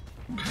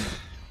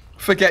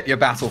 Forget your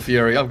Battle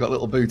Fury, I've got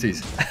little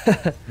booties.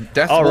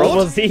 Death Oh, Ward?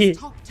 Robo Z.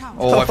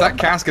 Oh, if that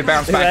cast could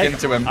bounce back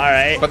into him.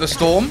 Alright. But the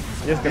Storm,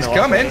 he's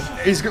coming.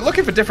 He's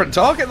looking for a different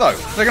target, though.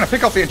 They're going to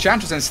pick off the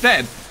Enchantress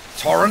instead.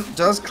 Torrent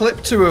does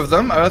clip 2 of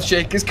them.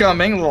 Earthshake is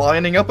coming,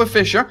 lining up a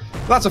Fissure.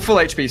 That's a full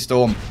HP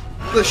Storm.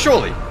 But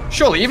surely,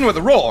 even with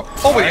the Roar,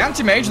 with the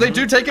Anti-Mage, they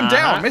do take him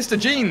down. Mr.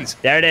 Jeans.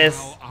 There it is.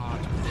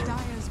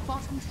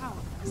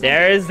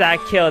 There's that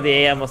kill the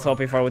AM was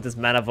hoping for with his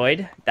Mana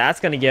Void. That's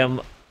going to give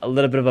him a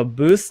little bit of a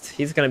boost.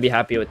 He's going to be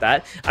happy with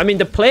that. I mean,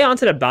 the play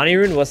onto the Bounty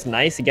Rune was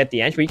nice to get the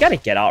Ench, but you got to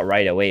get out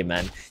right away,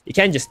 man. You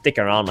can't just stick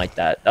around like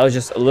that. That was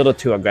just a little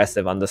too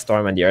aggressive on the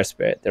Storm and the Earth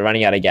Spirit. They're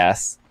running out of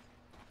gas.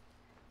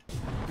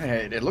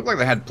 Hey, it looked like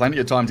they had plenty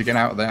of time to get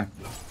out of there.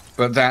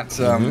 But that,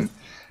 you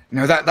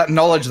know, that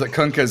knowledge that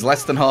Kunkka's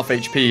less than half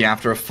HP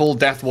after a full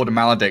Death Ward and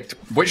Maledict,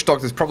 Witch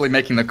Doctor's probably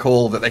making the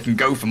call that they can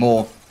go for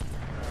more.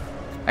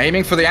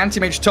 Aiming for the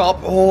Anti-Mage top.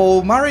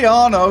 Oh,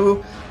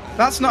 Mariano.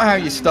 That's not how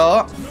you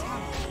start.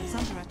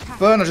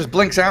 Burner just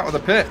blinks out of the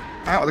pit,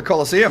 out of the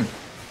Colosseum.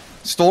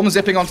 Storm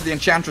zipping onto the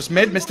Enchantress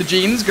mid. Mr.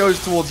 Jeans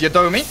goes towards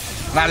Yadomi.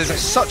 That is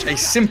such a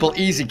simple,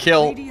 easy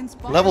kill.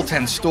 Level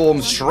 10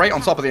 Storm straight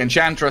on top of the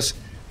Enchantress.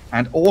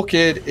 And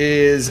Orchid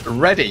is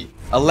ready.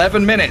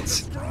 11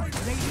 minutes.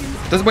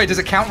 Does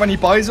it count when he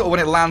buys it or when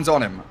it lands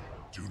on him?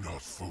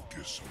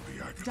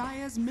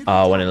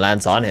 When it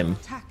lands on him.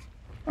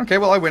 Okay,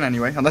 well I win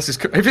anyway. Unless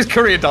if his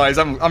courier dies,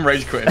 I'm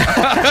rage quitting.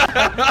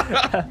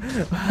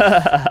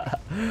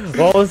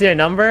 What was your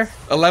number?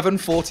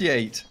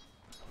 11:48.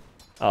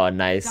 Oh,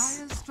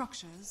 nice.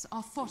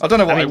 I don't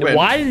know what I win.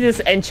 Why did this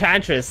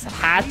Enchantress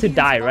had to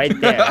die right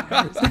there?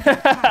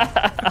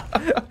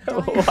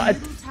 What?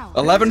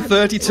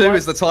 11:32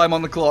 is the time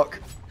on the clock.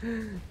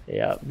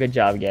 Yeah, good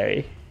job,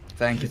 Gary.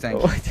 Thank you,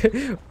 thank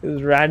you.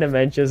 This random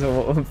entrance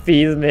from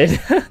Fees mid.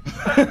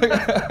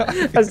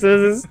 As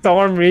soon as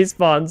Storm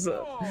respawns.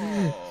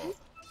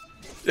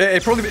 Yeah,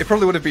 it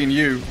probably would have been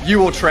you.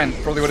 You or Trent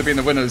probably would have been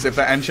the winners if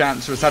that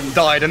Enchantress hadn't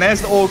died. And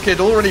there's the Orchid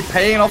already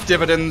paying off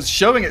dividends,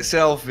 showing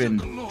itself in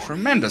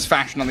tremendous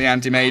fashion on the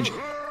Anti-Mage.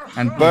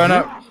 And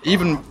Burner,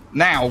 even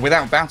now,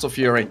 without Battle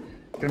Fury,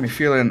 gonna be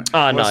feeling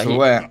worse for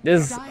wear.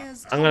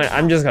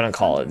 I'm just gonna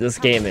call it. This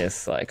game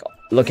is like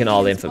looking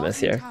all infamous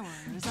here.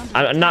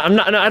 I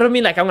don't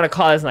mean like I'm gonna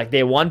call this like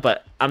day one,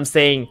 but I'm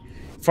saying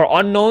for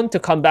Unknown to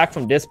come back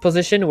from this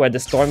position where the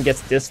Storm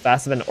gets this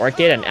fast of an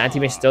Orchid and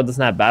Anti-Mage still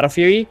doesn't have Battle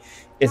Fury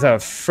is a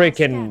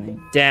freaking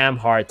damn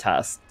hard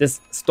task.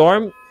 This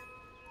Storm,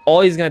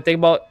 all he's gonna think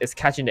about is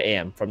catching the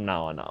AM from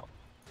now on out.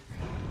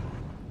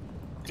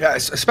 Yeah,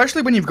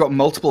 especially when you've got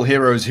multiple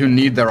heroes who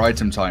need their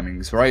item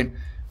timings, right?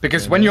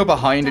 Because when you're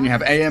behind and you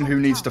have AM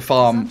who needs to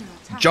farm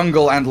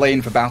jungle and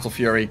lane for Battle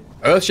Fury,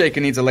 Earthshaker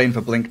needs a lane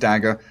for Blink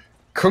Dagger,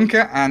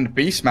 Kunkka and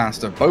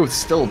Beastmaster both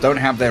still don't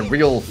have their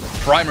real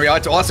primary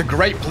item. Oh, that's a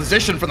great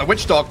position from the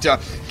Witch Doctor.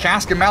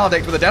 Cask and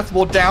Maledict with a Death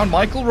Ward down.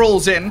 Michael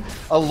rolls in.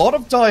 A lot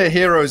of dire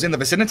heroes in the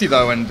vicinity,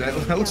 though, and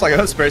it looks like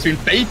Earthspirit's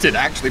been baited,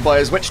 actually, by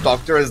his Witch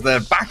Doctor as their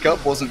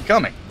backup wasn't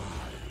coming.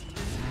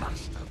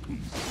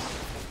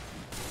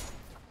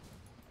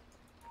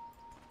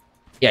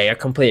 Yeah, you're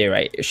completely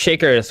right.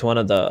 Shaker is one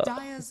of the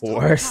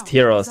worst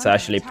heroes to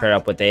actually pair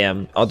up with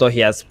AM, although he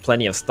has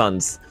plenty of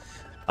stuns.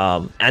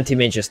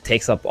 Anti-Mage just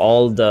takes up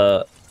all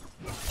the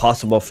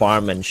possible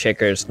farm, and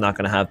Shaker's not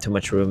going to have too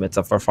much room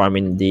except for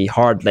farming the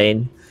hard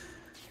lane,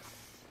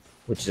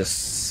 which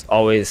is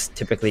always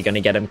typically going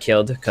to get him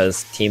killed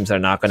because teams are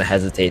not going to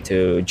hesitate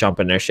to jump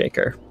in their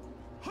Shaker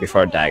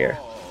before Dagger.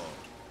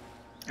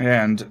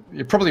 And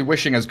you're probably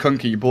wishing as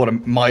Kunkka you bought a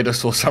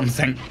Midas or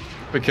something,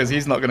 because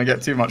he's not going to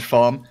get too much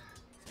farm.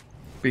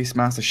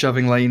 Beastmaster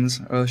shoving lanes,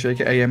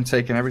 Earthshaker AM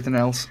taking everything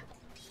else.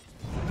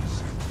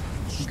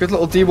 Good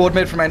little D-ward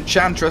mid from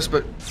Enchantress,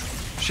 but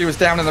she was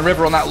down in the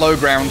river on that low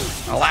ground,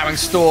 allowing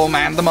Storm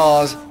and the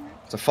Mars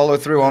to follow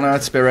through on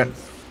Earth Spirit.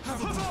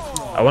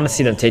 I want to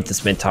see them take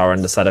this mid tower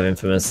on the side of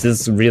Infamous.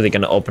 This is really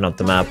going to open up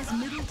the map,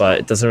 but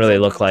it doesn't really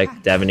look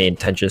like they have any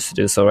intentions to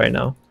do so right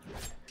now.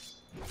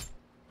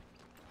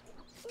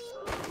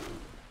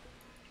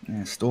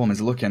 Yeah, Storm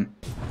is looking.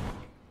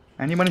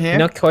 Anyone here? You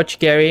know, Coach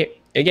Gary,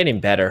 you're getting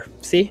better.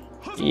 See?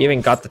 You even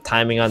got the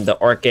timing on the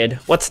Orchid.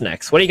 What's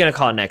next? What are you going to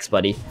call next,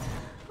 buddy?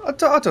 I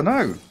don't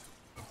know.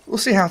 We'll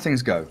see how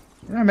things go.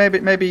 You know,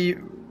 maybe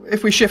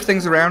if we shift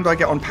things around, I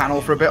get on panel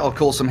for a bit. I'll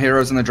call some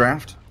heroes in the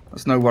draft.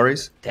 That's no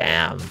worries.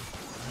 Damn.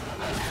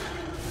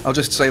 I'll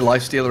just say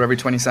Lifestealer every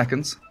 20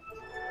 seconds.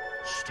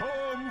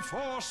 Storm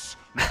Force,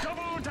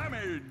 double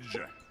damage.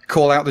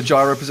 Call out the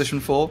gyro position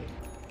 4.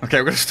 Okay,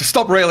 we're going to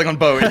stop railing on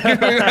Bowie.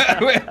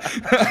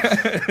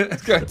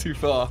 It's going too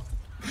far.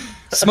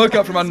 Smoke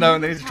up from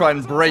Unknown. They need to try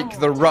and break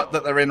the rut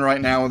that they're in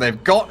right now.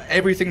 They've got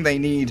everything they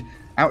need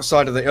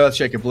outside of the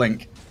Earthshaker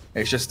Blink.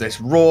 It's just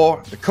this Raw,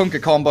 the Kunkka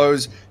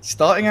combos,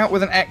 starting out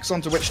with an X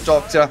onto Witch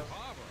Doctor.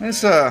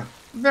 It's a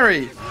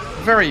very,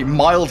 very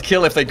mild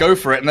kill if they go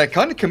for it, and they're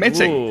kind of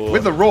committing. Ooh.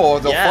 With the Raw,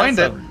 they'll find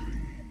it.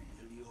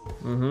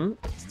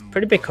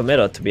 Pretty big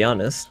committal, to be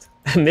honest.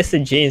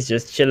 Mr. Jeans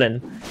just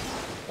chilling.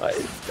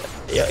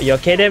 You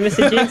okay there,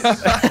 Mr. Jeans?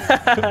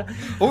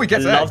 Oh, he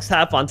gets love X.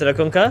 tap onto the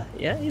Kunkka.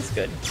 Yeah, he's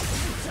good.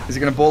 Is he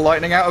going to ball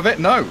lightning out of it?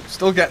 No.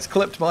 Still gets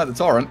clipped by the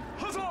Torrent.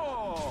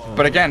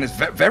 But again, it's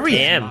very...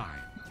 Damn.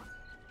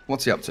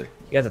 What's he up to?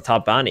 You got the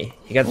top bounty.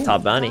 You got the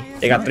top bounty.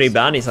 They got 3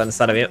 bounties on the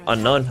side of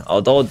Unknown.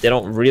 Although they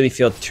don't really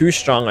feel too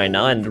strong right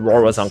now, and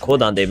Roar was on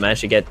cooldown, they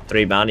managed to get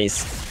 3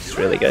 bounties. It's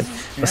really good.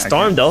 But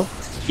Storm, though,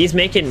 he's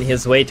making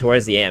his way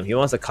towards the AM. He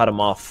wants to cut him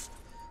off.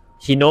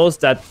 He knows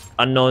that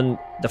Unknown,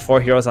 the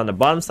 4 heroes on the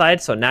bottom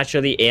side, so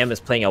naturally AM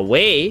is playing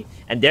away.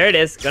 And there it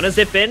is. Gonna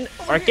zip in.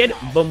 Orchid.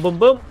 Boom, boom,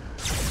 boom.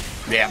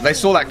 Yeah, they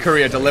saw that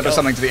courier deliver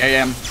something to the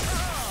AM.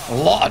 A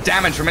lot of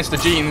damage from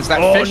Mr. Jeans. That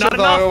Fisher,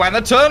 though, and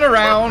the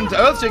turnaround.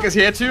 Earthshaker's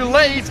here too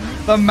late.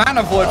 The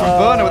Mana Void from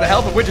Burner with the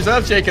help of Witch's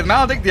Earthshaker.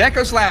 Maledict, the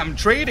Echo Slam,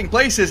 trading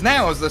places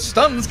now as the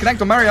stuns connect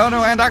on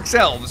Mariano and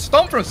Axel. The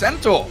Stomp from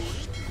Centaur.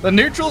 The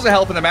neutrals are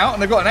helping them out,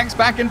 and they've got an X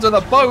back into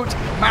the boat.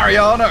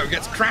 Mariano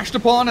gets crashed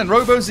upon, and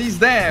RoboZ's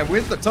there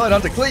with the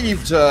Tidehunter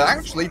Cleave to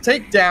actually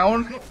take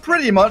down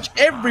pretty much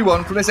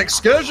everyone from this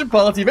excursion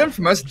party of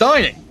Infamous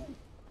dying.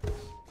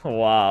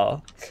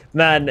 Wow,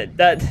 man,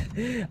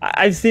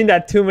 I've seen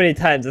that too many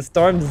times. The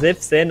Storm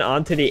zips in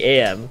onto the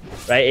AM,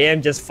 right?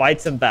 AM just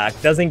fights him back,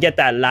 doesn't get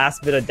that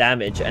last bit of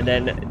damage, and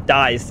then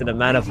dies to the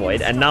Mana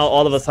Void. And now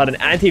all of a sudden,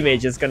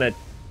 Anti-Mage is gonna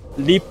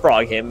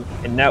leapfrog him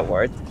in net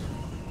worth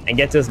and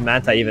get to his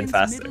Manta even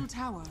faster.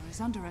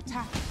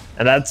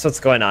 And that's what's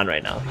going on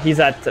right now.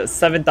 He's at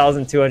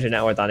 7,200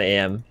 net worth on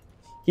AM.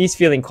 He's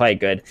feeling quite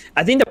good.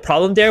 I think the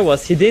problem there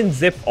was he didn't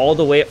zip all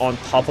the way on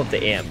top of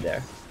the AM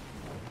there.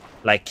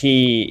 Like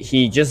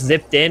he just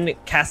zipped in,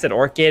 casted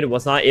Orchid,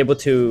 was not able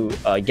to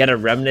get a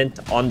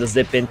Remnant on the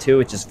zip in too,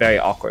 which is very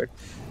awkward.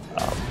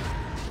 I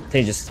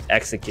think he just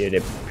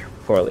executed it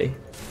poorly.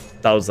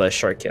 That was a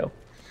short kill.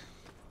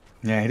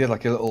 Yeah, he did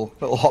like a little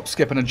hop,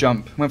 skip, and a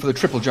jump. Went for the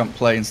triple jump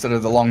play instead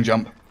of the long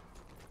jump.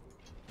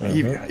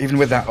 Even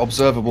with that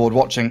observer board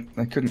watching,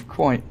 they couldn't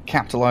quite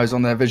capitalize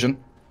on their vision.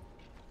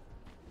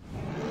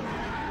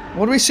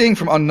 What are we seeing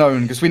from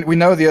Unknown? Because we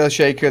know the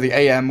Earthshaker, the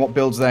AM, what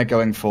builds they're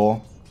going for.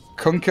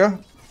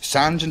 Kunkka,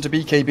 Sanj into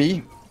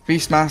BKB,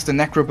 Beastmaster,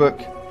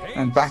 Necrobook,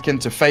 and back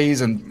into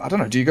FaZe, and I don't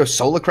know, do you go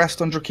Solar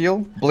Crest on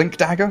Drakeel? Blink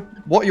Dagger?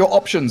 What are your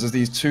options as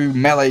these two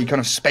melee kind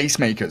of space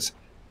makers?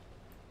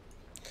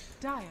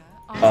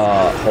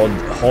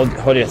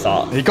 Hold your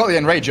thought. He got the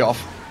Enrage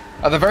off.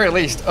 At the very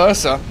least,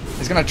 Ursa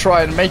is going to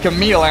try and make a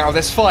meal out of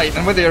this fight,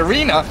 and with the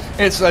Arena,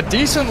 it's a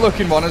decent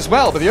looking one as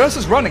well, but the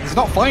Ursa's running, he's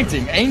not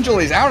fighting. Angel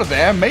is out of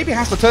there, maybe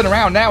has to turn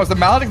around now as the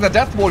Maledic and the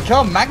Death Ward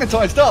come,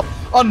 magnetized up.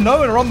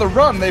 Unknown are on the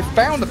run, they've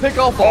found the pick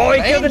off on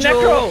he killed the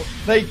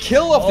Necro! They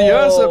kill off the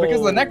Ursa because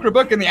of the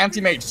Necrobook and the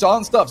Anti-Mage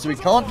silenced up, so he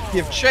can't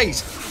give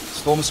chase.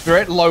 Storm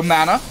Spirit, low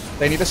mana.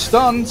 They need a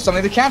stun,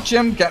 something to catch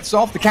him. Gets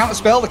off the counter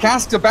spell, the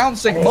casts are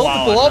bouncing,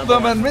 multiple of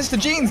them, and Mr.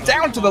 Jean's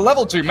down to the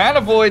level 2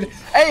 Mana Void.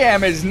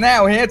 AM is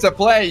now here to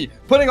play,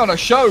 putting on a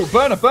show.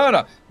 Burner.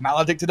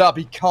 Maledicted up,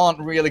 he can't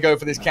really go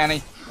for this, can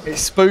he?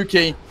 It's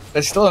spooky.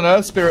 There's still an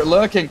Earth Spirit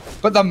lurking,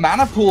 but the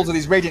mana pools of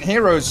these Radiant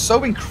heroes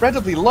so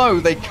incredibly low,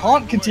 they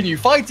can't continue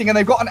fighting, and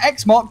they've got an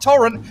X-Mark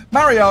Torrent.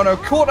 Mariano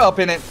caught up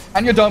in it,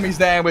 and your dummy's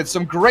there with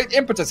some great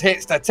impetus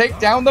hits to take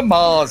down the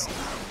Mars.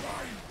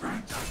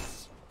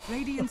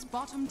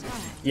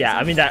 Yeah,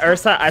 I mean that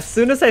Ursa, as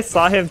soon as I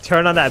saw him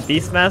turn on that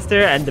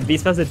Beastmaster and the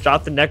Beastmaster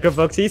dropped the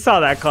Necrobooks, he saw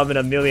that coming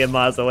a million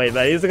miles away,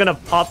 but he's gonna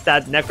pop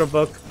that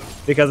Necrobook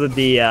because of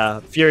the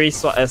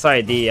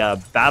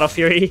Battle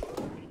Fury.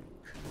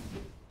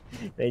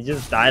 They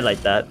just died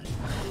like that.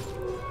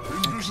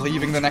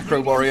 Leaving the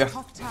Necro Warrior.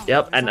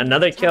 Yep, and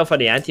another kill for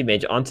the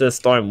Anti-Mage onto the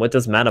Storm with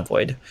his Mana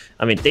Void.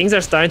 I mean, things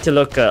are starting to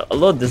look a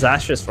little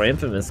disastrous for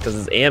Infamous because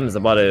his AM is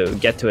about to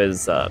get to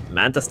his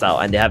Manta style,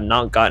 and they have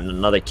not gotten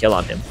another kill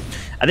on him.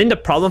 I think the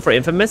problem for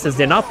Infamous is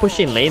they're not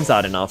pushing lanes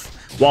out enough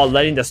while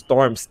letting the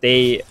Storm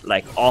stay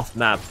like off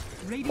map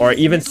or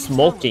even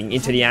smoking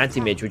into the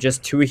Anti-Mage with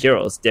just 2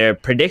 heroes. Their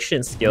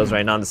prediction skills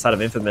right now on the side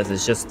of Infamous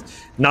is just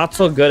not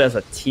so good as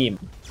a team.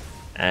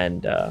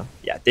 And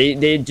yeah,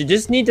 they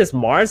just need this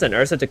Mars and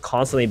Ursa to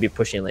constantly be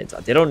pushing lanes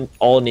out. They don't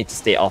all need to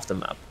stay off the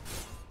map.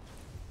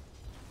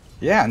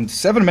 Yeah, and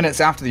 7 minutes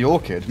after the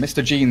Orchid,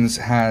 Mr. Jeans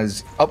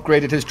has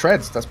upgraded his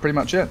treads. That's pretty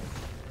much it.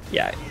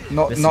 Yeah,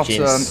 not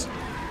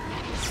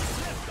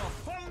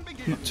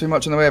too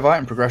much in the way of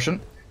item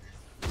progression.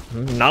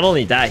 Not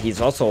only that,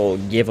 he's also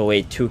gave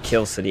away 2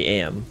 kills to the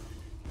AM,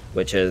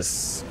 which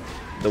is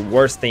the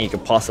worst thing you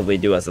could possibly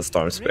do as a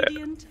Storm Spirit.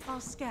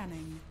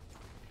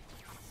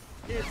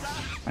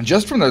 And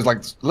just from those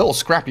like little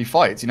scrappy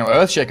fights, you know,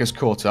 Earthshaker's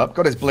caught up,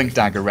 got his Blink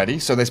Dagger ready,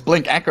 so this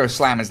Blink Echo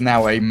Slam is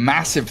now a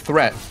massive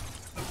threat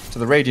to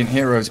the Radiant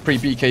heroes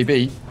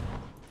pre-BKB.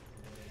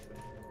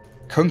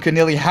 Kunkka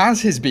nearly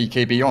has his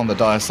BKB on the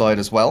dire side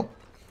as well.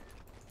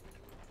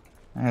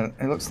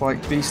 It looks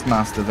like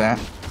Beastmaster there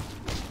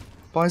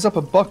buys up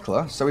a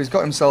Buckler, so he's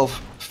got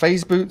himself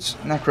Phase Boots,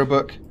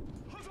 Necrobook.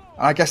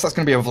 I guess that's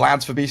going to be a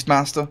Vlad's for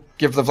Beastmaster.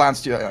 Give the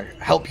Vlads to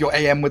help your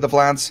AM with the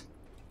Vlads.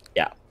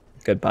 Yeah,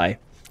 goodbye.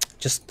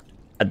 Just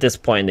at this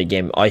point in the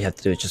game, all you have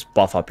to do is just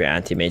buff up your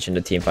Anti-Mage in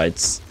the team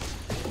fights.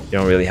 You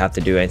don't really have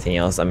to do anything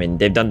else. I mean,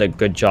 they've done a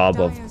good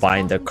job of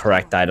buying the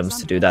correct items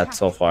to do that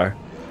so far.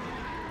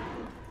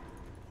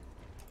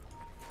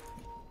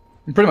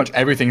 Pretty much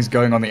everything's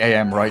going on the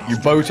AM, right? You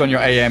boat on your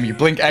AM, you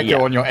Blink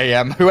Echo on your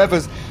AM.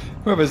 Whoever's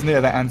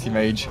near that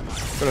Anti-Mage,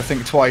 gotta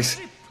think twice.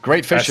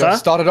 Great Fisher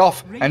started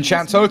off,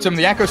 Enchant Totem,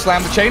 the Echo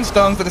Slam, the Chain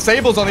Stuns, the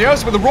Disables on the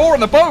Ursa with the Roar on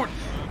the boat.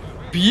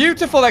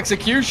 Beautiful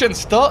execution,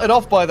 started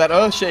off by that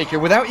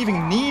Earthshaker without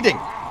even needing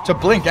to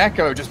Blink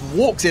Echo, just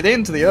walks it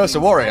into the Ursa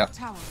Warrior.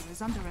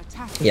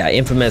 Yeah,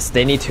 Infamous,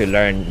 they need to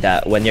learn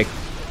that when you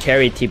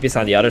carry TPs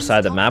on the other side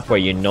of the map where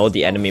you know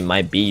the enemy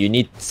might be, you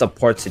need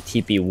supports to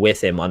TP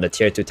with him on the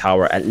tier 2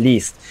 tower at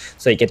least,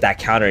 so you get that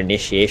counter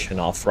initiation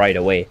off right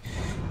away.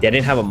 They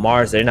didn't have a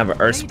Mars, they didn't have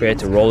an Earth Spirit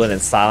to roll in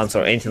and silence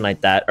or anything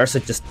like that. Ursa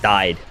just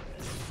died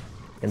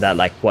in that,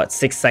 like, what,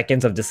 6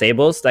 seconds of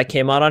disables that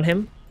came out on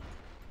him?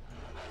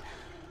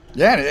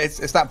 Yeah,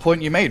 it's that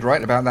point you made,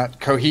 right, about that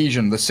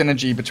cohesion, the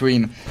synergy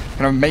between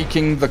kind of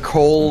making the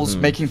calls,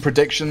 making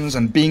predictions,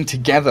 and being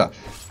together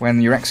when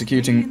you're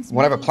executing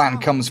whatever plan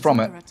comes from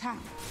it.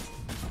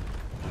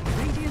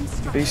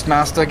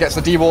 Beastmaster gets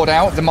the D-Ward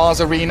out, the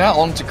Mars Arena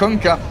onto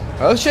Kunkka.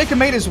 Earthshaker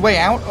made his way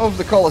out of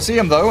the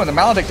Colosseum though, and the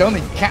Maledict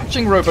only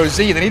catching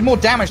Robo-Z. They need more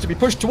damage to be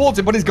pushed towards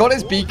him, but he's got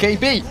his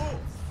BKB.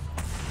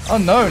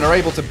 Unknown are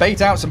able to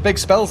bait out some big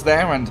spells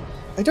there, and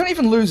they don't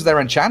even lose their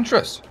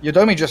Enchantress.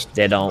 Yodomi just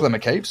Glimmer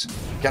Capes,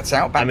 gets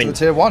out, back to the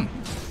tier 1.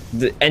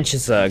 The Ench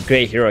is a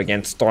great hero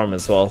against Storm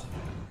as well.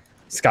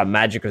 He's got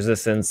magic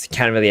resistance,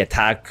 can't really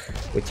attack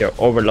with your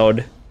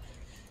Overload.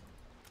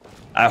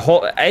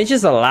 Ench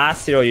is the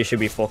last hero you should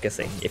be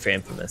focusing if you're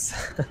Infamous.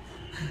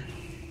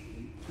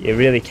 You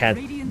really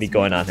can't be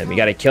going on him. You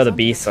gotta kill the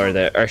Beast or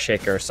the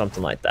Earthshaker or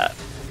something like that.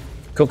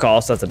 Kunkka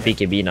also has a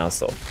BKB now,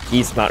 so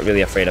he's not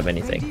really afraid of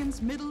anything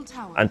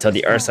until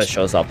the Ursa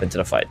shows up into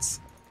the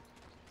fights.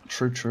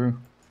 True.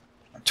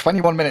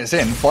 21 minutes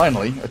in,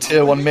 finally, a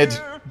tier 1 mid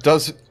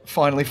does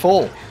finally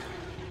fall.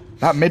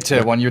 That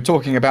mid-tier one, you're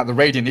talking about the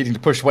Radiant needing to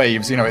push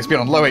waves. You know, it's been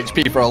on low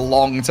HP for a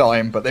long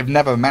time, but they've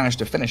never managed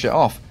to finish it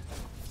off.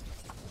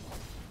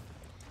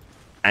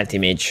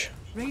 Anti-Mage.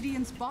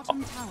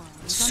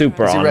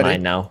 Super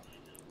online now.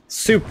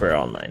 Super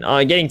online.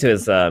 Oh, getting to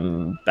his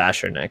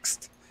Basher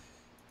next.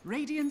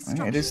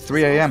 It is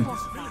 3 AM.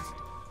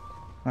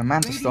 And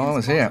Manta Style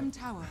is here.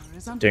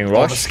 Doing The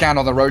Rosh. scan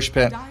on the Roche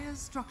pit.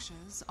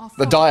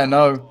 The Dire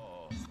no.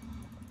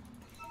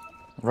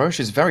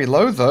 Roche is very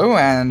low though,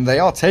 and they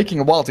are taking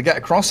a while to get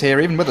across here,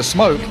 even with the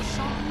smoke.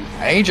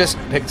 Aegis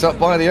picked up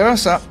by the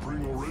Ursa.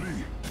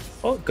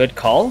 Oh, good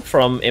call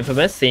from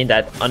Infamous, seeing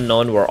that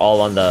Unknown were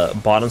all on the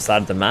bottom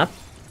side of the map.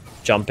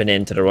 Jumping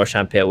into the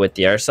Roshan pit with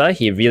the Ursa.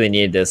 He really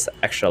needed this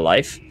extra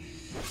life.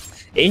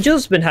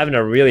 Angel's been having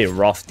a really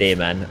rough day,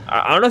 man.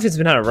 I don't know if he's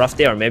been having a rough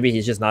day or maybe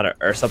he's just not an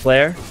Ursa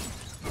player.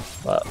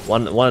 But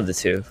one of the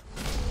two.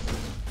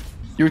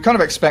 You would kind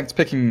of expect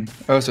picking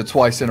Ursa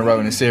twice in a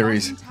row in a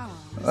series.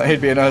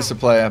 He'd be an Ursa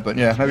player, but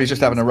yeah, maybe he's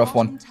just having a rough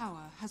one.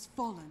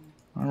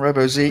 And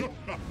Robo-Z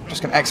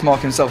just going to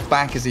X-mark himself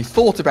back as he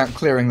thought about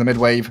clearing the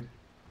mid-wave.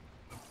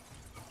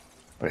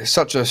 But it's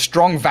such a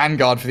strong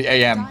vanguard for the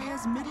AM.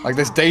 Like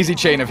this daisy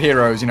chain of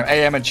heroes, you know,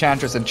 AM,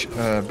 Enchantress, and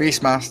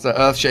Beastmaster,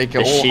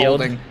 Earthshaker, all shield.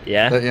 holding.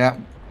 Yeah.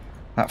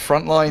 That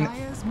front line.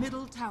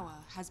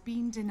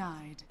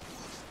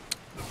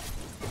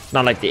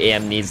 Not like the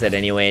AM needs it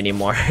anyway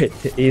anymore.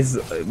 He's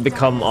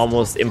become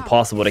almost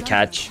impossible to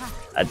catch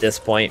at this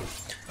point.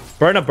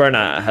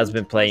 Burna has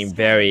been playing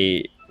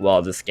very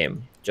well this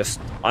game. Just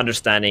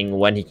understanding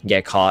when he can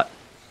get caught.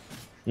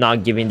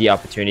 Not giving the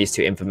opportunities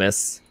to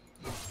Infamous.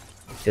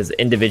 His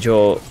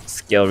individual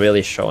skill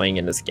really showing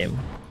in this game.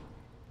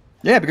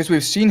 Yeah, because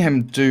we've seen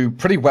him do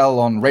pretty well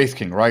on Wraith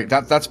King, right?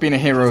 That's been a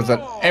hero that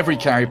every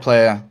carry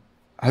player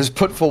has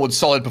put forward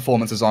solid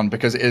performances on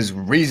because it is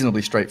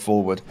reasonably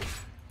straightforward.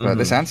 But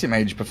this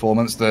anti-mage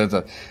performance,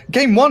 the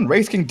Game 1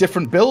 Wraith King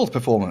different build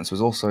performance was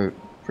also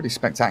pretty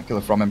spectacular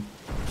from him.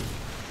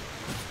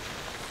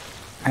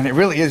 And it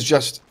really is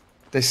just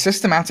this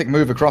systematic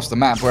move across the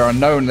map where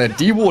Unknown, they're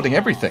de-warding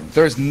everything.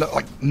 There is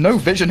no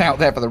vision out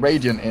there for the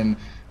Radiant in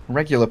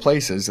regular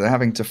places. They're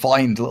having to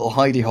find little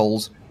hidey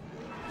holes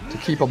to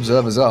keep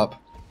observers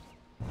up.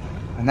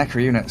 And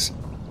Necro units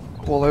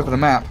all over the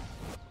map.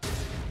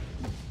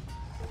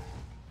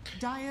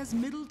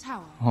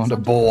 On the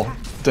Boar,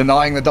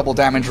 denying the double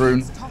damage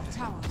rune.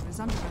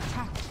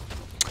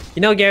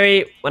 You know,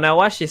 Gary, when I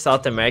watch these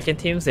South American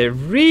teams, they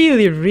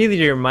really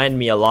remind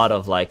me a lot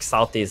of like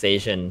Southeast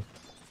Asian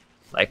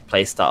like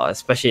playstyle,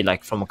 especially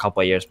like from a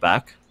couple of years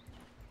back.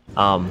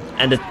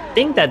 And the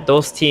thing that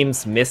those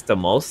teams missed the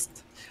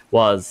most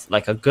was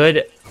like a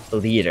good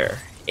leader,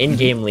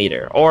 in-game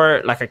leader,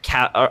 or like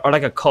a or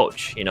like a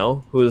coach, you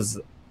know,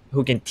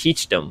 who can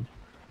teach them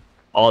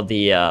all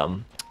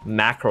the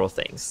macro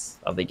things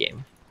of the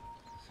game.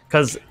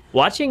 Because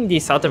watching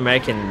these South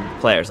American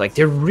players, like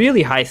they're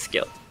really high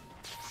skilled.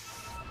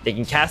 They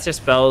can cast their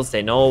spells.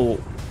 They know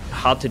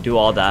how to do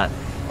all that.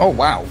 Oh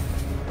wow,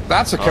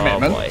 that's a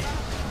commitment. Oh boy.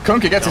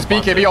 Kunkka gets his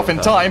BKB off in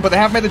time, but they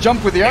have made the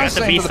jump with the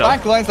Ursa into the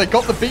backlines. They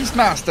got the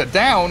Beastmaster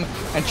down,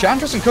 and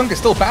Enchantress and Kunkka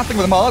still battling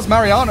with Mars.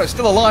 Mariano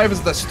still alive as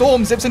the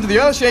Storm zips into the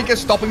Earthshaker,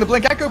 stopping the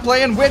Blink Echo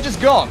play, and we're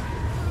just gone.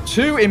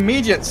 Two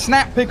immediate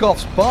snap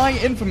pickoffs by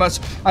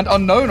Infamous, and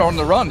Unknown are on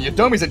the run.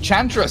 Yodomi's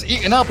Enchantress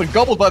eaten up and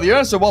gobbled by the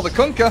Ursa, while the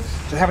Kunkka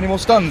doesn't have any more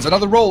stuns.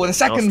 Another roll in a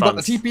second, but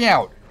the TP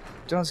out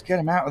does get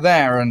him out of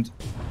there, and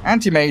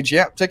Anti-Mage,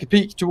 yep, take a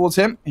peek towards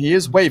him. He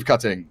is wave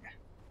cutting.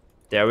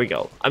 There we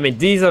go. I mean,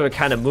 these are the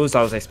kind of moves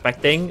I was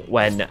expecting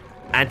when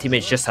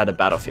Anti-Mage just had a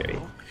Battle Fury.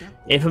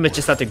 Infamous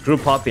just had to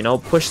group up, you know,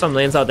 push some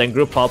lanes out, then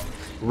group up,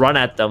 run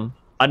at them.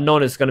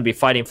 Unknown is going to be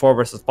fighting 4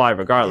 versus 5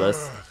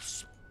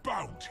 regardless.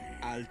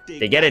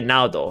 They get it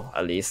now, though,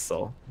 at least.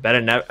 So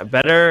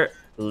better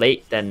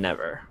late than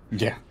never.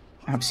 Yeah,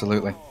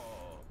 absolutely.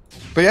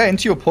 But yeah,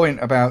 into your point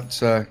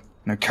about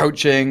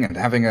coaching and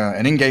having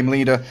an in-game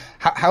leader,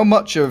 how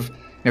much of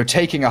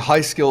taking a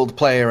high-skilled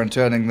player and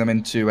turning them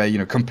into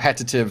a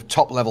competitive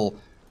top-level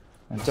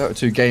Dota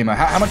 2 gamer,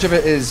 how much of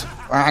it is?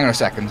 Hang on a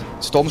second,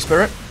 Storm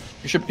Spirit.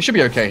 You should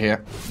be okay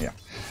here. Yeah.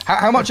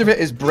 How much of it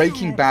is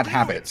breaking bad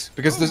habits?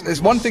 Because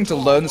there's one thing to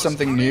learn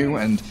something new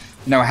and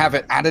have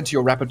it added to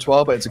your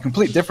repertoire, but it's a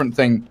complete different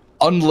thing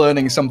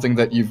unlearning something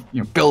that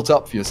you've built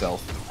up for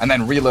yourself and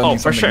then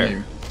relearning for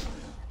something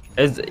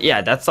sure. new.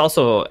 Yeah, that's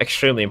also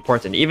extremely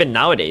important. Even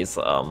nowadays,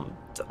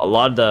 a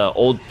lot of the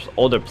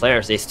older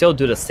players, they still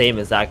do the same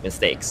exact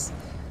mistakes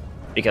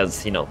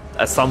because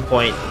at some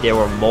point they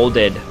were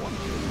molded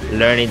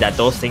learning that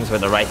those things were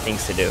the right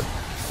things to do.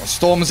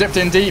 Storm zipped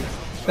in deep.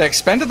 They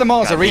expended the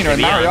Mars Arena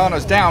and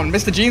Mariano's down.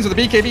 Mr. Jeans with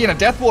a BKB and a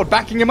Death Ward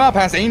backing him up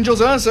has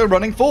Angel's Ursa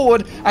running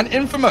forward and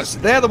Infamous.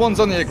 They're the ones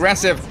on the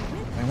aggressive.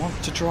 They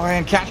want to try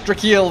and catch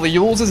Drakeel. The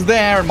Yules is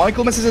there and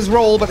Michael misses his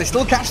roll, but they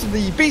still catch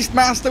the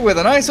Beastmaster with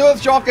a nice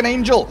Earthshock and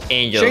Angel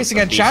chasing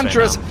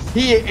Enchantress.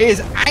 He is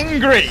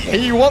angry.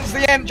 He wants the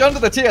Ench under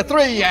the tier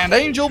 3 and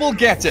Angel will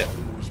get it.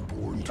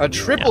 A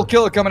triple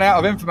kill coming out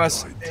of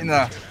Infamous in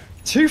the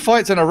 2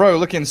 fights in a row,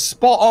 looking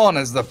spot on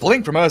as the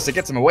blink from Ursa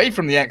gets him away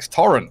from the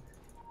X-Torrent.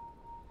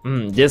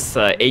 This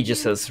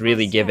Aegis has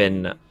really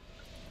given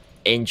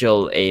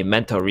Angel a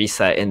mental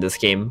reset in this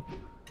game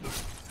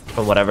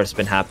from whatever's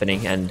been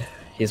happening, and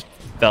he's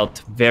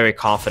felt very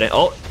confident.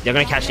 Oh, they're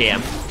gonna catch the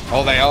AM.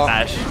 Oh, they are.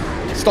 Bash.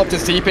 Stopped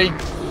his TP.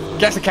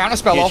 Gets a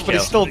counterspell off, but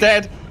he's still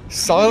dead.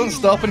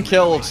 Silenced up and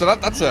killed. So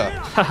that's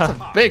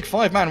a big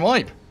 5-man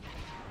wipe.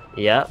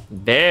 Yeah,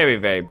 very,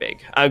 very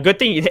big. Good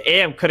thing the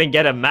AM couldn't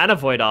get a Mana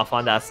Void off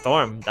on that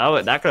Storm.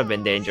 That could have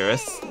been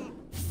dangerous.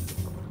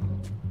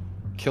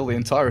 Kill the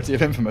entirety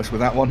of Infamous with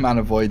that 1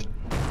 Mana Void.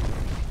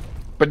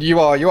 But you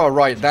are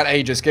right. That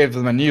Aegis gave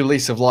them a new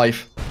lease of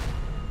life.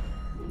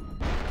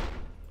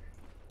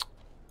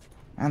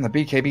 And the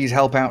BKBs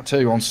help out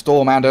too on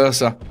Storm and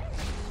Ursa.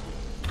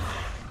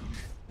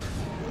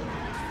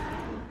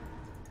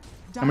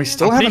 And we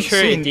still haven't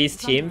seen these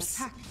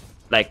teams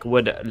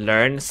would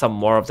learn some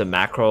more of the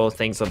macro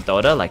things of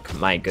Dota. Like,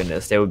 my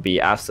goodness, they would be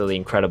absolutely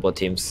incredible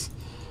teams.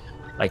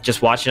 Like,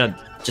 just watching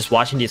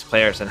these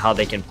players and how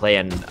they can play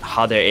and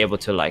how they're able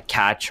to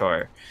catch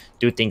or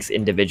do things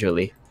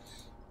individually.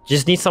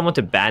 Just need someone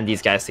to band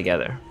these guys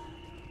together.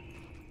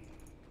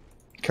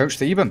 Coach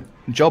Theben,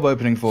 job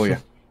opening for you.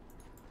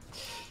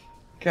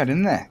 Get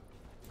in there.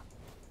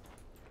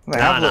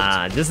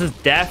 Nah, this is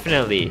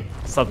definitely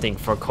something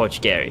for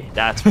Coach Gary.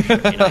 That's for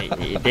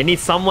sure. They need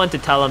someone to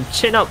tell them,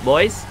 chin up,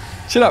 boys.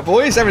 Chin up,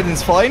 boys.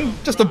 Everything's fine.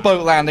 Just a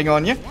boat landing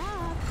on you.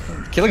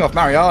 Killing off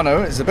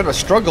Mariano is a bit of a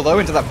struggle, though,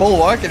 into that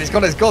bulwark, and he's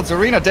got his God's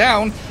Arena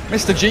down.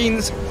 Mr.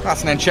 Jeans,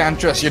 that's an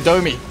Enchantress.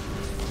 Yodomi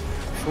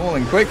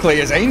falling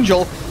quickly as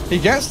Angel. He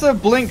gets the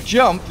blink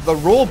jump, the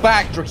raw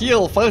back.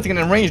 Drakeel fighting an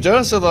enraged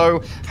Ursa, though,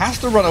 has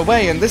to run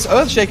away, and this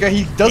Earthshaker,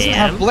 he doesn't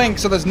have blink,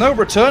 so there's no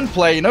return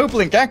play, no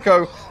blink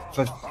echo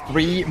for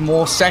 3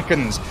 more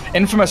seconds.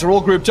 Infamous are all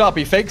grouped up.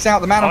 He fakes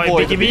out the Mana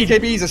Void. The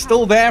BKBs are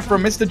still there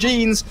from Mr.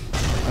 Jeans.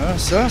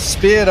 Ursa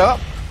speared up,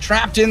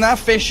 trapped in that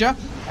fissure.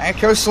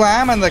 Echo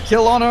Slam and the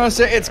kill on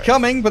Ursa, it's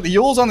coming, but the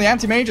Yules on the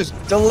Anti-Mage has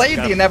delayed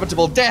the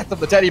inevitable death of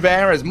the Teddy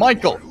Bear as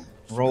Michael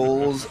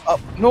rolls up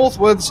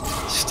northwards,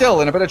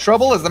 still in a bit of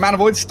trouble as the Mana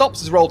Void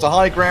stops his roll to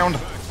high ground,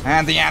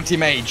 and the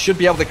Anti-Mage should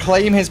be able to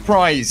claim his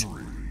prize.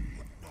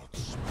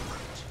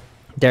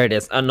 There it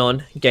is,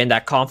 Unknown getting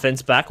that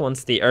confidence back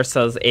once the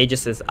Ursa's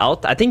Aegis is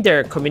out. I think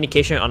their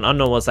communication on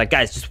Unknown was like,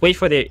 guys, just wait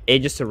for the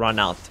Aegis to run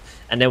out,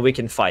 and then we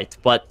can fight.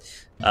 But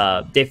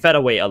they fed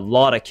away a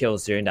lot of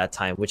kills during that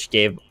time, which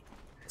gave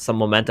some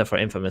momentum for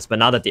Infamous. But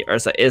now that the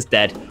Ursa is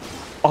dead,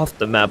 off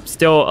the map,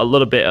 still a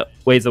little bit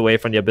ways away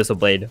from the Abyssal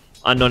Blade,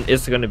 Unknown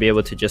is going to be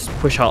able to just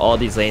push out all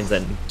these lanes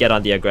and get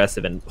on the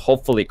aggressive and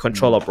hopefully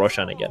control up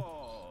Roshan again.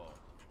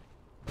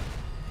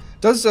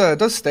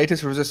 Does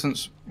status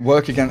resistance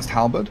work against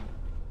Halberd?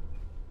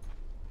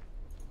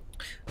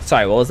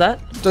 Sorry, what was that?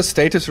 Does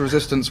status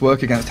resistance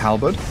work against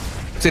Halberd?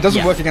 So it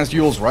doesn't work against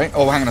Yules, right?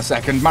 Oh, hang on a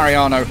second.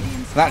 Mariano,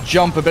 that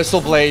jump,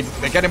 Abyssal Blade.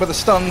 They get him with the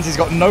stuns. He's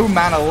got no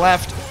mana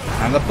left.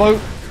 And the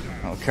boat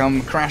will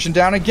come crashing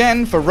down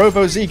again for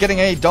RoboZ getting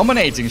a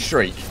dominating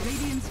streak.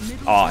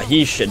 Oh,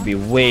 he should be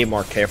way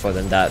more careful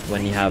than that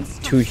when you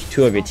have two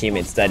of your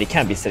teammates dead. You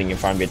can't be sitting in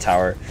front of your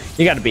tower.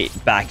 You got to be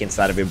back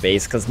inside of your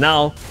base, because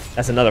now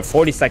that's another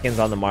 40 seconds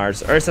on the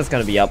Mars. Ursa's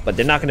going to be up, but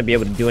they're not going to be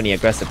able to do any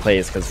aggressive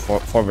plays because 4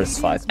 versus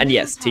 5. And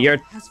yes, to your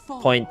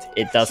point,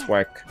 it does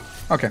work.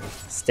 Okay.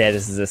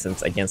 Status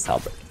resistance against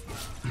Halberd.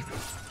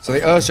 So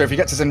the Ursa, if he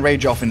gets his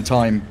Enrage off in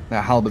time,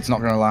 that Halberd's not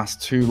going to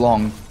last too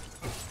long.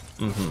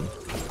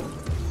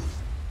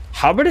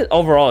 Halberd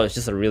overall is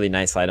just a really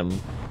nice item.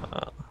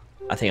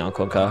 I think on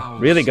Kunkka.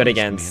 Really good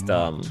against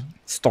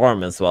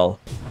Storm as well.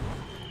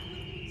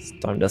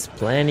 Storm does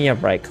plenty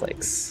of right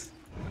clicks.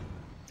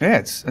 Yeah,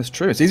 it's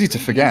true. It's easy to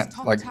forget.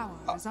 Like,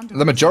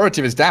 the majority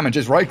of his damage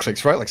is right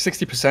clicks, right? Like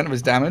 60% of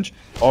his damage.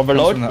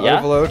 Overload, yeah.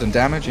 Overload and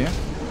damage, yeah.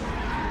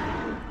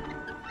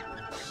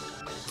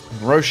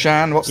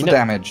 Roshan, what's the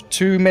damage?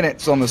 2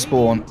 minutes on the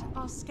spawn.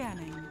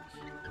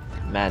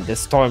 Man, this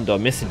Storm though,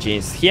 Mr.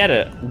 Jeans, he had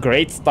a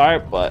great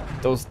start, but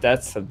those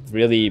deaths have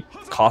really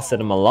costed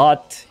him a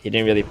lot. He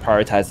didn't really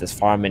prioritize his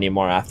farm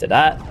anymore after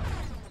that.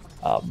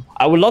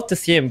 I would love to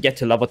see him get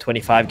to level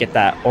 25, get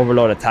that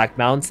Overload attack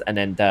mounts, and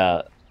then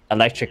the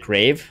Electric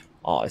Rave.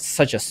 Oh, it's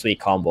such a sweet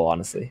combo,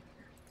 honestly.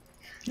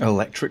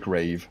 Electric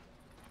Rave.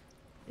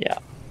 Yeah.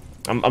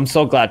 I'm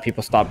so glad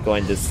people stopped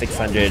going this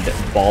 600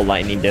 ball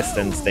lightning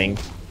distance thing.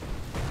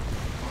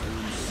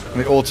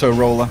 The auto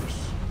roller.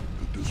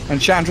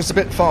 Enchantress a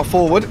bit far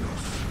forward.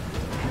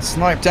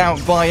 Sniped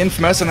out by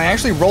Infamous, and they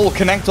actually roll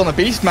connect on the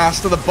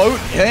Beastmaster, the boat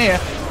here,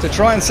 to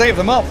try and save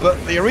them up,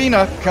 but the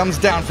arena comes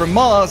down from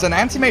Mars, and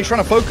Anti-Mage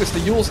trying to focus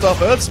the Yule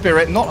Staff Earth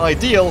Spirit, not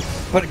ideal,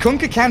 but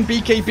Kunkka can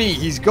BKB.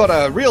 He's got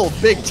a real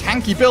big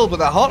tanky build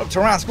with a Heart of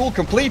Tarask all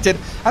completed,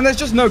 and there's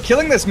just no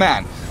killing this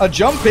man. A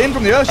jump in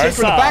from the Earthshaker in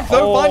the back,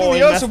 though, finding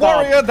the Ursa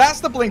Warrior.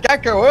 That's the Blink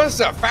Echo.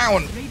 Ursa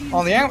found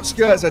on the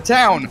outskirts of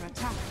town.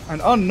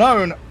 And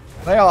Unknown,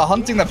 they are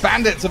hunting the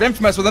bandits of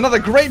Infamous with another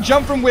great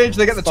jump from Widge.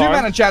 They get the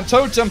 2-man enchant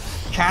totem.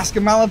 Cask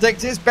of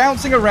Maledict is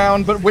bouncing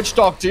around, but Witch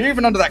Doctor,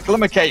 even under that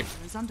Glimmer Cape,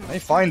 they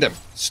find him.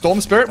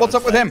 Storm Spirit, what's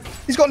up with him?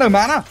 He's got no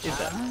mana.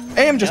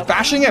 AM just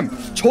bashing him,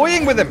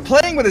 toying with him,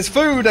 playing with his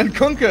food, and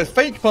Kunkka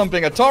fake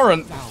pumping a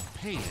torrent.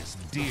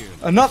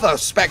 Another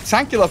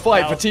spectacular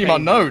fight for Team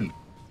Unknown.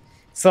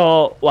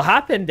 So what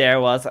happened there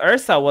was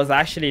Ursa was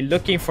actually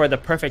looking for the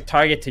perfect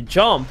target to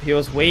jump. He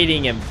was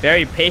waiting and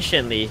very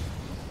patiently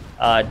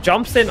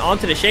jumps in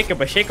onto the Shaker,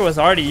 but Shaker was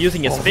already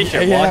using his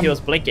fissure while he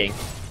was blinking.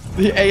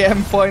 The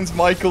AM finds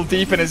Michael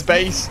deep in his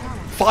base.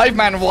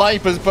 5-man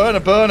wipe as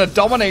Burner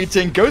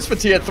dominating. Goes for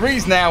tier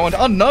 3s now, and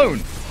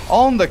Unknown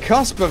on the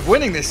cusp of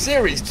winning this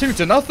series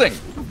 2-0.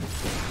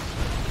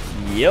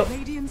 Yep.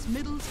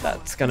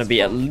 That's gonna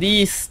be at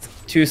least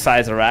 2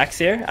 sides of racks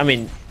here. I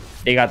mean,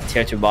 they got the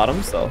tier 2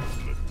 bottom, so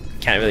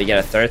can't really get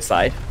a third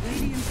side.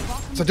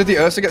 So did the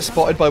Ursa get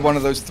spotted by one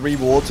of those 3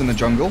 wards in the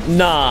jungle?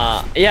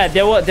 Nah. Yeah,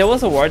 there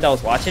was a ward that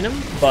was watching him,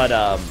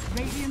 but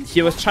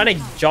he was trying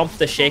to jump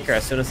the Shaker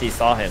as soon as he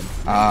saw him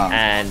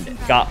and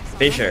got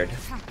fissured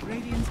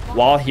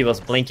while he was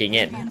blinking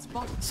in.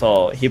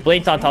 So he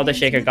blinked on top of the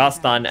Shaker, got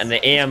stunned, and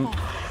the AM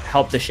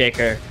helped the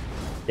Shaker.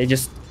 They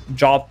just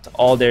dropped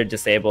all their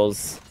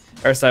disables.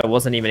 Ursa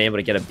wasn't even able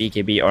to get a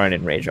BKB or an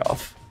enrage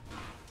off.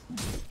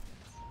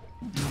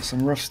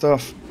 Some rough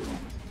stuff.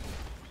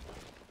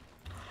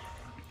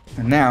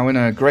 And now in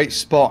a great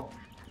spot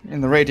in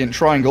the Radiant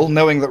Triangle,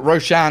 knowing that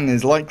Roshan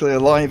is likely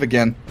alive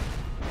again.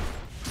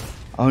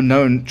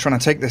 Unknown trying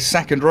to take the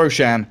second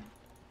Roshan.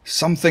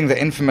 Something that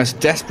Infamous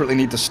desperately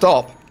need to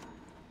stop.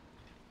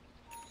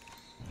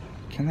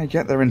 Can they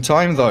get there in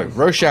time though?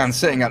 Roshan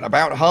sitting at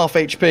about half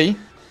HP.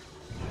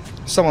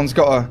 Someone's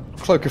got a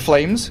Cloak of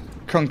Flames.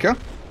 Kunkka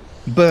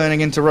burning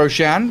into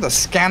Roshan. The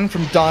scan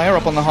from Dire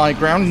up on the high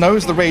ground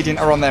knows the Radiant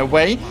are on their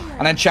way.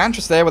 And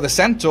Enchantress there with a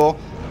Centaur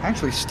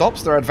actually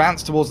stops their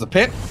advance towards the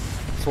pit.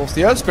 Force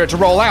the Earth Spirit to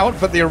roll out,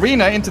 but the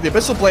arena into the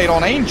Abyssal Blade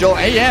on Angel.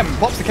 AM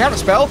pops the counter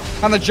spell,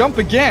 and the jump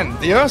again.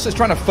 The Ursa is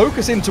trying to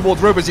focus in towards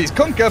Robozy's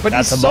Kunkka, but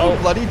he's so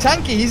bloody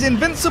tanky, he's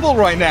invincible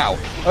right now.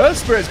 Earth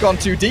Spirit's gone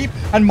too deep,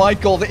 and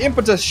Michael, the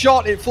impetus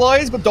shot, it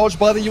flies, but dodged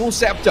by the Yule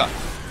Scepter.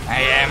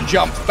 AM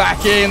jumps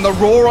back in, the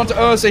roar onto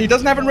Ursa. He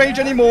doesn't have Enrage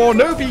anymore,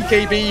 no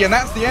BKB, and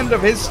that's the end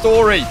of his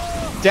story.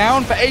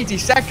 Down for 80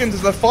 seconds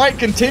as the fight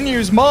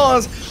continues.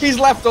 Mars, he's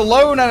left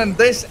alone, and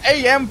this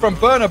AM from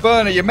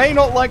Burner. You may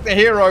not like the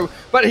hero,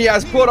 but he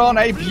has put on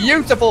a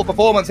beautiful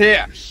performance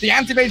here. The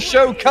Anti-Mage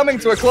show coming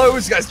to a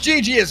close as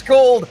GG is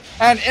called,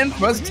 and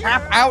Infamous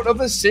tap out of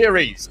the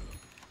series.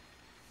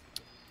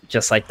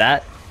 Just like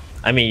that.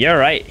 I mean, you're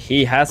right.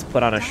 He has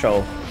put on a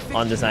show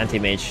on this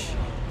Anti-Mage.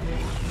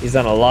 He's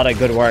done a lot of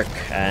good work,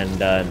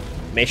 and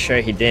make sure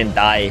he didn't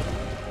die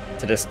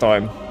to the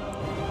storm.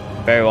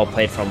 Very well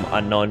played from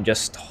Unknown,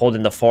 just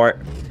holding the fort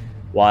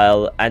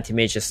while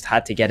Anti-Mage just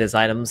had to get his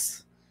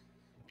items.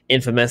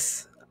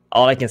 Infamous,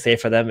 all I can say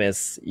for them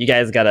is you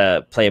guys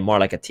gotta play more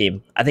like a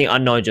team. I think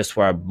Unknown just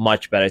were a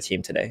much better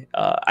team today.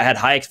 I had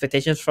high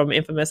expectations from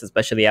Infamous,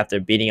 especially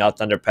after beating out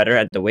Thunder Predator,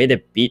 and the way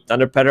they beat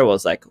Thunder Predator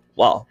was like,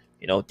 wow,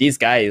 you know, these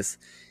guys,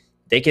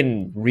 they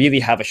can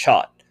really have a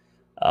shot.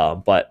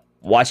 But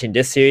watching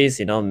this series,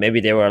 you know, maybe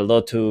they were a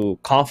little too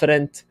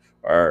confident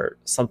or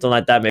something like that.